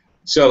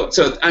 So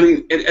I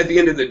mean, at the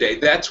end of the day,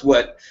 that's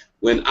what,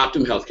 when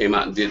Optum Health came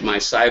out and did my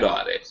site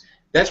audit,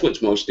 that's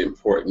what's most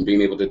important,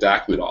 being able to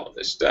document all of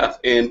this stuff.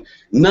 And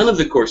none of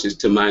the courses,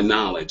 to my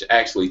knowledge,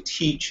 actually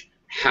teach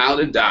how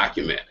to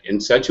document in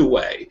such a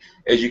way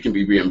as you can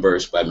be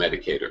reimbursed by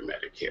Medicaid or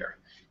Medicare.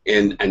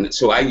 And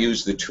so I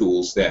use the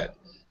tools that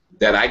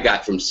I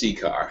got from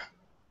CCAR.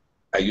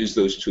 I use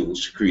those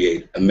tools to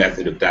create a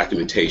method of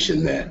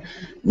documentation that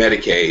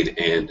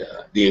Medicaid and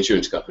the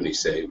insurance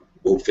companies say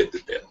will fit the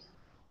bill.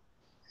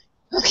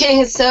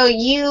 Okay, so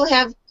you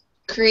have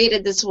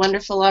created this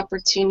wonderful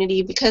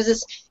opportunity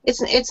because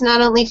it's not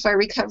only for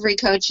recovery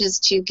coaches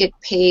to get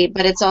paid,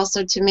 but it's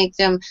also to make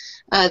them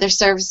their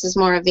services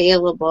more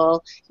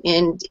available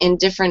in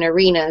different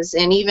arenas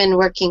and even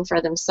working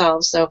for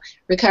themselves. So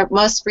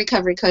most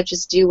recovery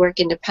coaches do work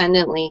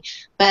independently,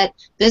 but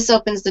this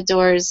opens the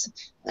doors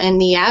and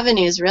the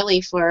avenues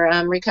really for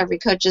recovery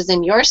coaches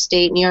in your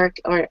state, New York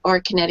or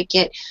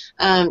Connecticut,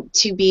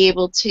 to be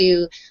able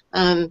to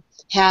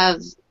have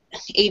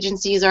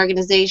agencies,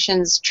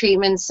 organizations,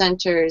 treatment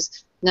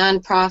centers,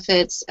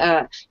 nonprofits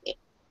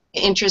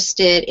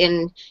interested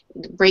in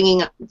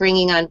bringing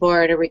on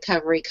board a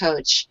recovery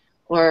coach,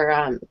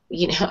 or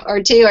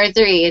or 2 or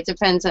 3. It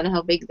depends on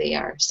how big they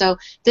are. So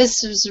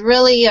this is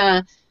really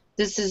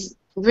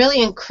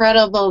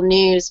incredible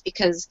news,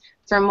 because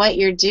from what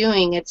you're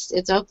doing, it's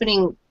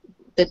opening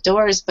the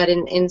doors, but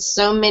in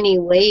so many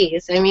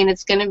ways. I mean,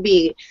 it's going to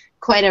be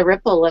quite a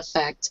ripple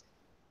effect.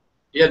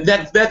 Yeah,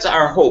 that's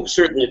our hope,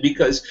 certainly,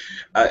 because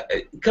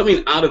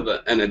coming out of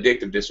an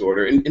addictive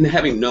disorder and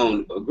having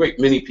known a great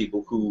many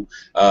people who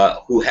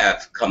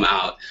have come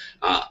out,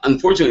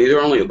 unfortunately, there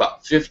are only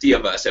about 50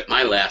 of us at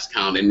my last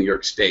count in New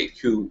York State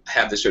who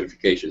have the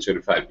certification,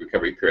 Certified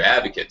Recovery Peer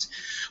Advocates,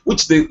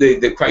 which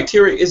the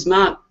criteria is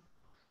not,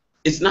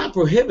 it's not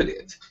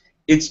prohibitive.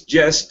 It's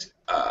just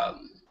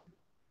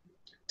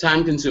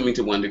time-consuming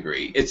to one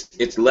degree.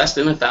 It's less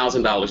than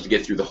 $1,000 to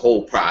get through the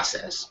whole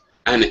process.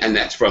 And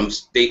that's from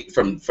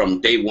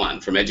day one,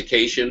 from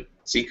education,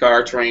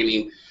 CCAR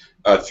training,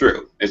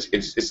 through.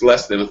 It's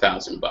less than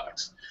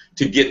 $1,000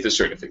 to get the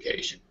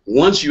certification.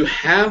 Once you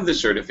have the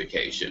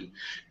certification,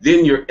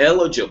 then you're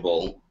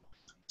eligible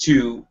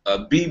to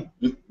be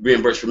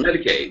reimbursed for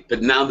Medicaid.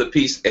 But now the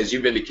piece, as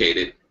you've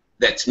indicated,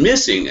 that's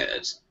missing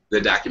is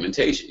the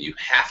documentation. You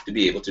have to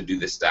be able to do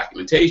this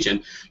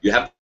documentation. You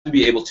have to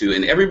be able to,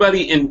 and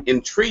everybody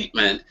in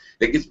treatment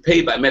that gets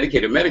paid by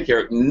Medicaid or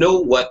Medicare know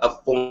what a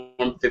Form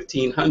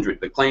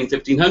 1500, the Claim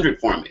 1500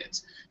 form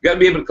is. You got to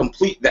be able to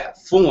complete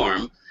that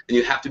form, and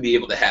you have to be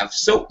able to have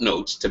SOAP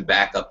notes to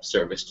back up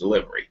service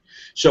delivery.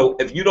 So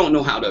if you don't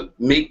know how to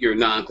make your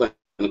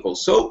non-clinical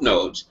SOAP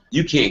notes,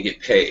 you can't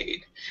get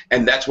paid,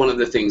 and that's one of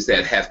the things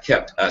that have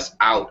kept us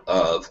out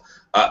of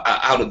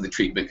the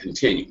treatment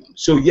continuum.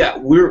 So yeah,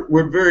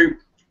 we're very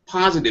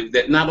positive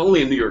that not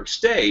only in New York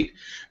State,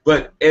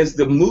 but as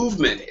the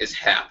movement is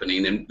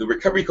happening and the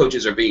recovery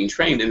coaches are being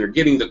trained and they're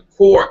getting the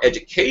core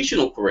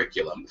educational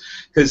curriculum,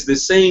 because the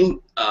same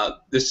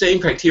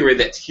criteria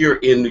that's here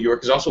in New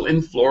York is also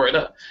in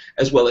Florida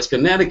as well as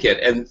Connecticut,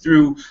 and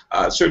through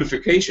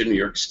certification, New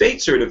York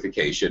State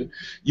certification,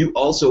 you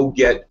also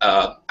get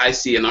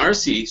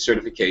ICNRC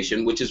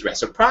certification, which is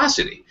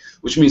reciprocity,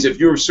 which means if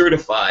you're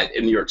certified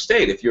in New York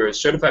State, if you're a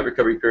certified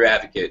recovery peer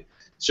advocate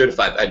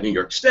certified by New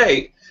York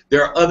State,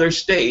 there are other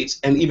states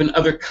and even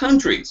other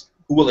countries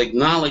who will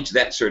acknowledge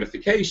that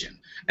certification,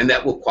 and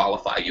that will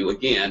qualify you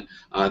again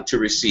to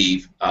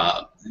receive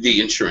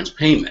the insurance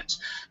payments,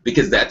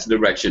 because that's the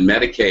direction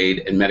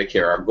Medicaid and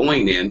Medicare are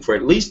going in for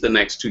at least the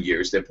next 2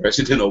 years that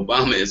President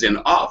Obama is in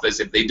office,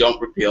 if they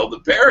don't repeal the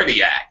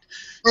Parity Act.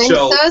 I'm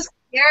so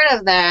scared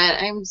of that.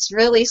 I'm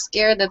really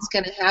scared that's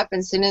going to happen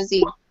as soon as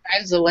he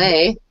drives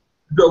away.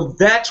 So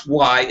that's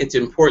why it's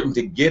important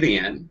to get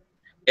in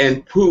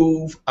and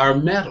prove our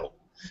mettle,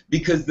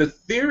 because the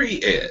theory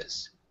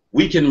is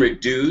we can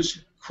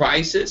reduce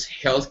crisis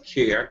health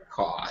care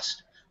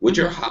costs, which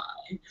are high.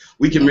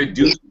 We can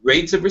reduce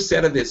rates of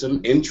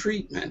recidivism in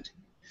treatment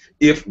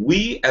if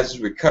we, as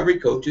recovery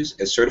coaches,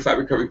 as certified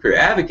recovery peer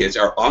advocates,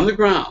 are on the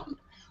ground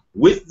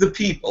with the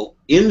people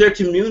in their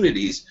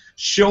communities,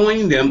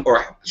 showing them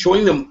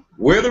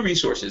where the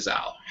resources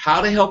are,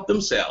 how to help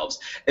themselves,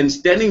 and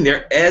standing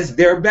there as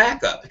their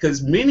backup,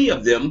 because many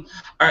of them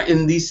are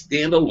in these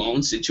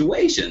standalone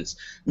situations.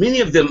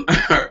 Many of them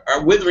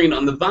are withering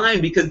on the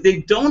vine because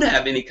they don't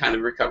have any kind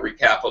of recovery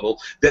capital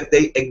that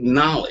they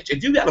acknowledge.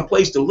 If you've got a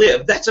place to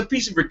live, that's a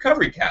piece of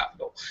recovery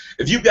capital.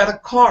 If you've got a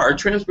car,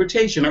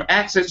 transportation, or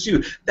access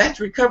to, that's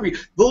recovery.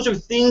 Those are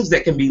things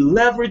that can be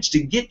leveraged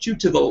to get you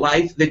to the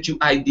life that you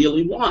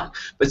ideally want.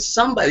 But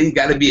somebody's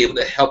got to be able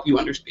to help you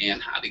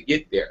understand how to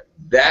get there.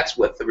 That's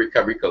what the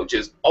recovery coach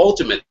is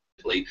ultimately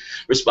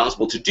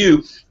responsible to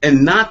do,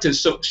 and not to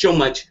so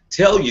much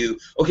tell you,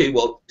 okay,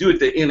 well, do it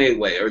the NA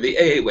way or the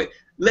AA way.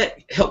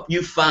 Help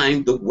you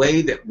find the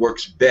way that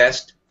works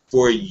best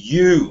for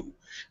you,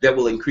 that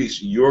will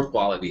increase your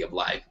quality of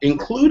life,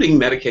 including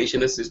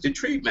medication-assisted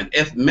treatment.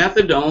 If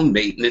methadone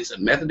maintenance, a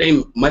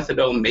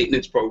methadone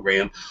maintenance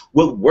program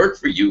will work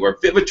for you, or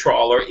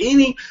Vivitrol, or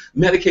any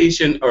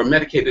medication or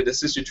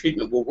medicated-assisted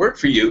treatment will work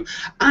for you,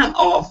 I'm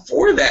all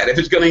for that if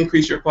it's going to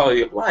increase your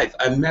quality of life.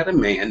 I met a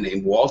man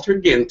named Walter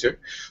Ginter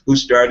who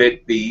started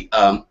the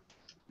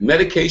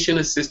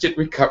medication-assisted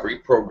recovery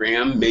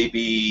program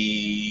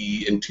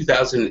maybe in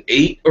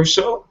 2008 or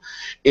so,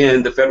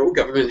 and the federal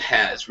government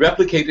has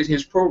replicated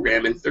his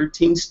program in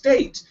 13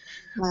 states.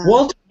 Wow.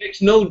 Walter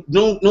makes no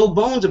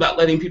bones about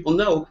letting people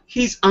know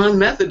he's on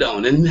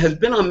methadone and has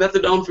been on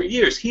methadone for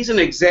years. He's an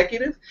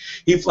executive.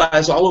 He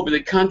flies all over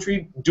the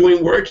country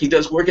doing work. He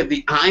does work at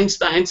the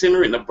Einstein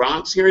Center in the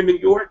Bronx here in New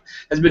York,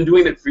 has been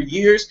doing it for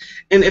years.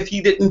 And if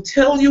he didn't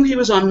tell you he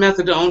was on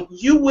methadone,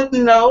 you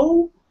wouldn't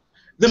know.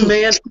 The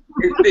man, I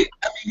mean,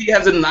 he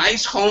has a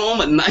nice home,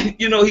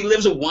 he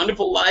lives a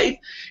wonderful life,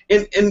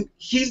 and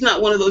he's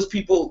not one of those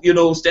people,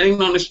 standing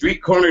on the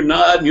street corner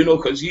nodding,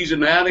 because he's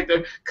an addict.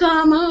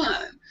 Come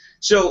on.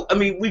 So, I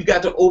mean, we've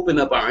got to open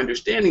up our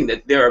understanding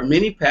that there are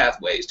many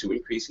pathways to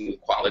increasing the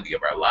quality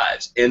of our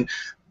lives, and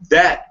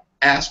that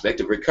aspect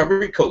of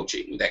recovery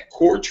coaching, that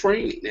core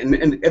training,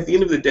 and at the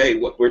end of the day,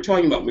 what we're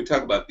talking about when we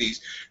talk about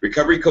these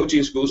recovery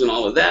coaching schools and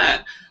all of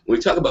that, when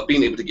we talk about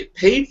being able to get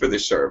paid for the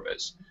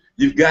service,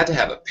 you've got to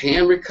have a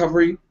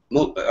pan-recovery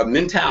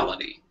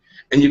mentality,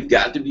 and you've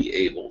got to be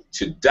able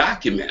to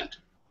document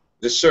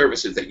the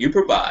services that you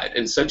provide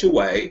in such a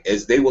way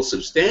as they will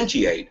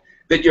substantiate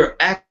that you're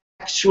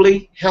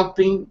actually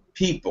helping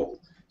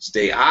people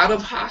stay out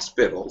of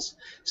hospitals,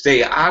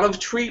 stay out of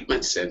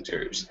treatment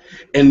centers,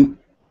 and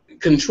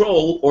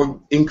control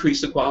or increase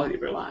the quality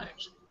of their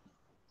lives.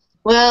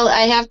 Well,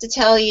 I have to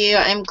tell you,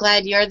 I'm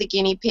glad you're the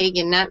guinea pig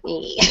and not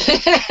me.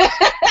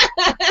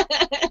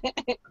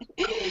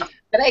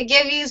 But I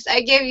give you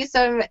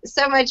so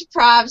much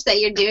props that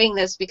you're doing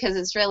this, because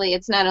it's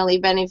not only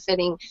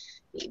benefiting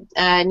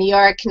New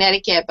York,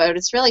 Connecticut, but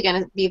it's really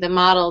going to be the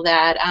model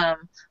that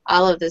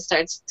all of this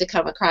starts to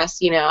come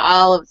across,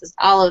 all of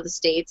the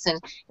states,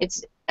 and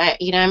it's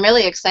I'm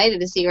really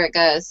excited to see where it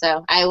goes.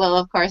 So I will,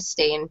 of course,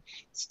 stay in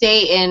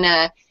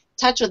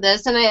touch with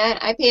this, and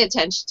I pay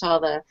attention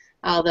to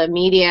all the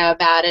media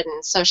about it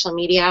and social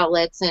media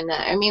outlets, and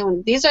I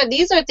mean, these are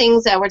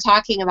things that we're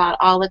talking about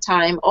all the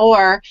time.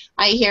 Or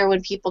I hear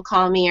when people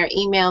call me or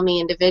email me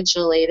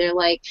individually, they're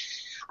like,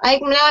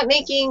 I'm not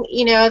making,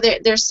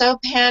 they're so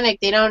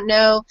panicked. They don't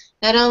know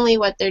not only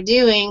what they're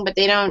doing, but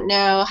they don't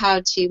know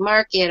how to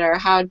market or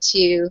how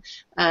to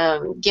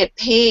get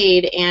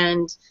paid,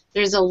 and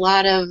there's a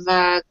lot of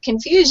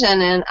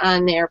confusion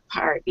on their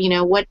part.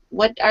 What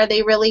are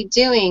they really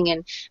doing?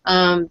 And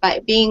by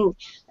being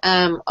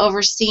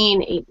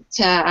overseen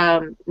to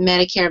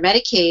Medicare,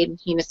 Medicaid,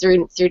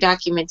 through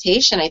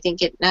documentation, I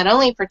think it not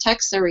only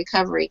protects the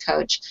recovery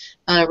coach,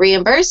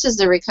 reimburses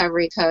the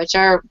recovery coach,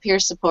 our peer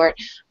support,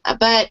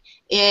 but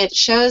it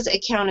shows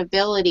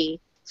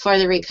accountability for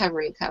the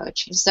recovery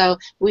coach. So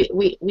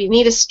we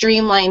need to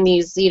streamline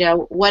these,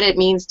 what it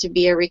means to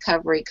be a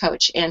recovery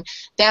coach, and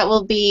that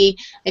will be,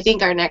 I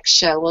think, our next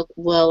show.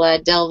 We'll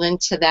delve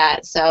into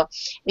that. So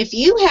if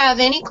you have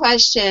any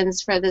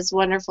questions for this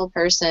wonderful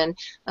person,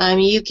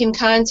 you can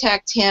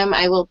contact him.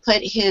 I will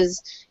put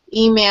his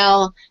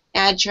email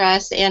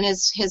address and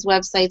his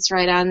website's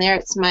right on there.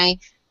 It's my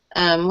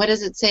what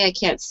does it say? I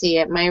can't see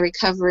it. My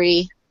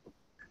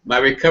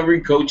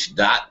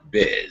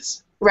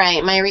recoverycoach.biz.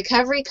 Right, my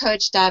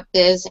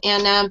recoverycoach.biz.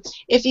 And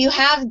if you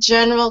have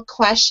general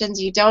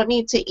questions, you don't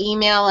need to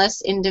email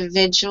us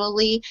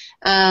individually,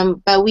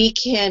 but we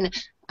can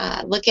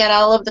look at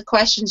all of the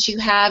questions you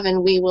have,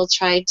 and we will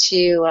try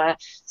to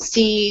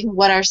see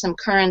what are some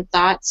current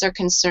thoughts or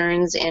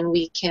concerns, and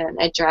we can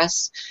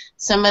address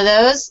some of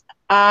those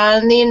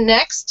on the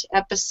next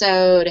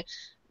episode.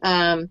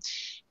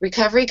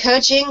 Recovery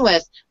Coaching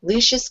with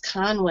Lucious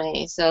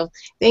Conway. So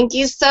thank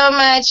you so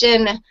much,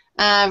 and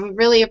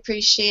really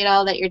appreciate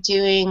all that you're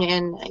doing,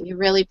 and you're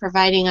really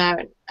providing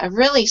a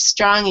really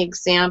strong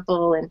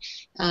example, and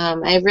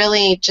I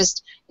really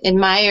just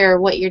admire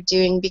what you're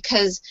doing,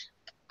 because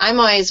I'm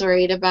always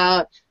worried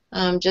about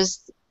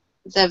just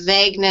the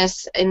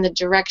vagueness in the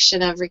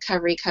direction of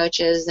recovery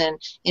coaches, and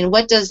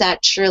what does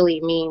that truly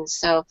mean.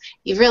 So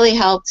you've really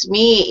helped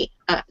me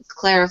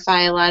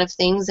clarify a lot of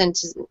things and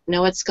to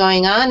know what's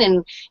going on,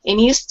 and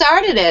you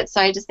started it,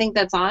 so I just think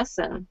that's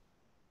awesome.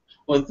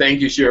 Well, thank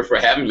you, Shira, for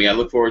having me. I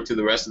look forward to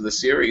the rest of the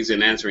series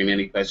and answering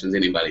any questions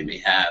anybody may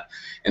have,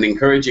 and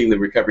encouraging the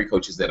recovery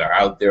coaches that are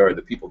out there, or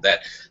the people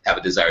that have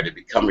a desire to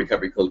become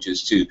recovery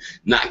coaches, to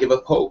not give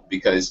up hope,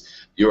 because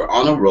you're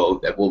on a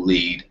road that will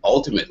lead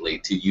ultimately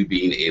to you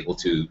being able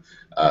to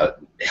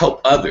help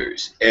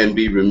others and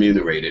be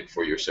remunerated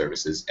for your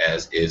services,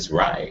 as is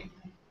right.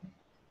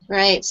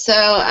 Right.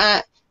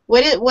 So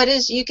what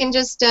is you can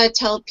just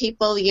tell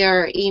people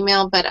your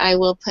email, but I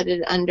will put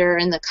it under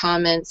in the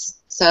comments.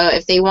 So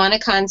if they want to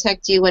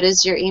contact you, what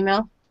is your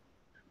email?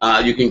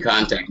 You can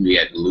contact me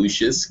at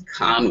Lucious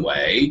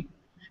Conway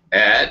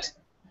at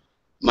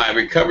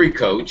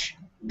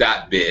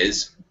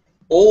myrecoverycoach.biz,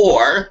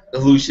 or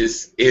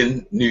Lucious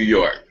in New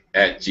York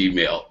at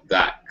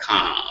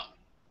gmail.com.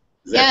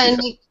 Yeah,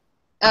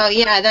 oh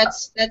yeah,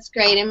 that's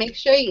great. And make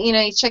sure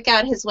you check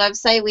out his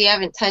website. We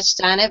haven't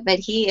touched on it, but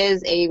he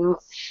is a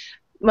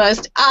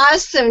most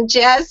awesome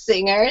jazz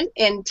singer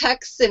in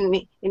tux and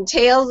in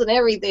tails and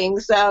everything.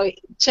 So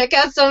check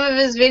out some of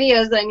his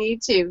videos on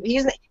YouTube.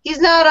 He's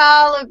not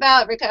all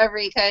about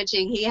recovery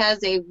coaching. He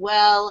has a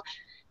well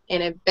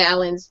and a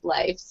balanced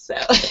life. So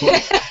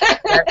there's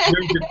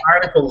an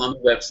article on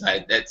the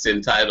website that's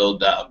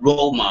entitled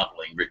 "Role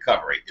Modeling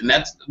Recovery," and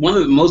that's one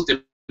of the most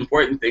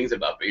important things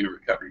about being a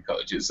recovery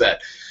coach, is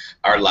that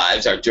our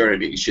lives, our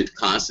journey, should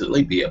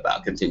constantly be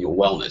about continual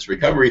wellness.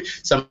 Recovery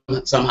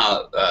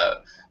somehow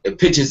it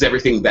pitches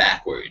everything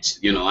backwards.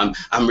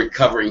 I'm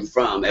recovering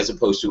from, as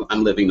opposed to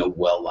I'm living a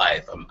well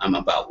life. I'm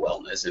about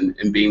wellness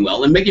and being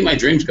well and making my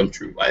dreams come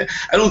true. I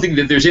don't think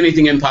that there's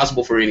anything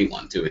impossible for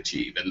anyone to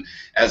achieve. And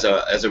as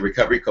a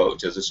recovery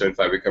coach, as a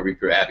certified recovery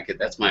career advocate,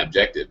 that's my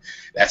objective.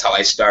 That's how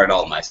I start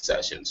all my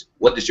sessions.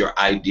 What does your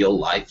ideal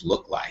life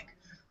look like?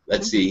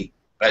 Let's see.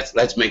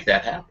 Let's make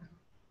that happen.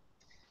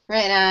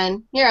 Right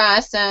on. You're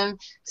awesome.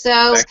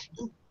 So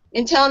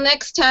until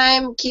next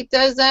time, keep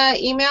those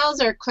emails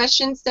or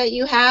questions that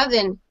you have,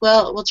 and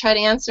we'll try to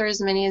answer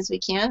as many as we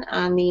can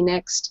on the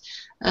next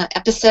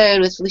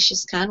episode with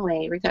Lucious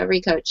Conway, recovery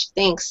coach.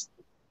 Thanks.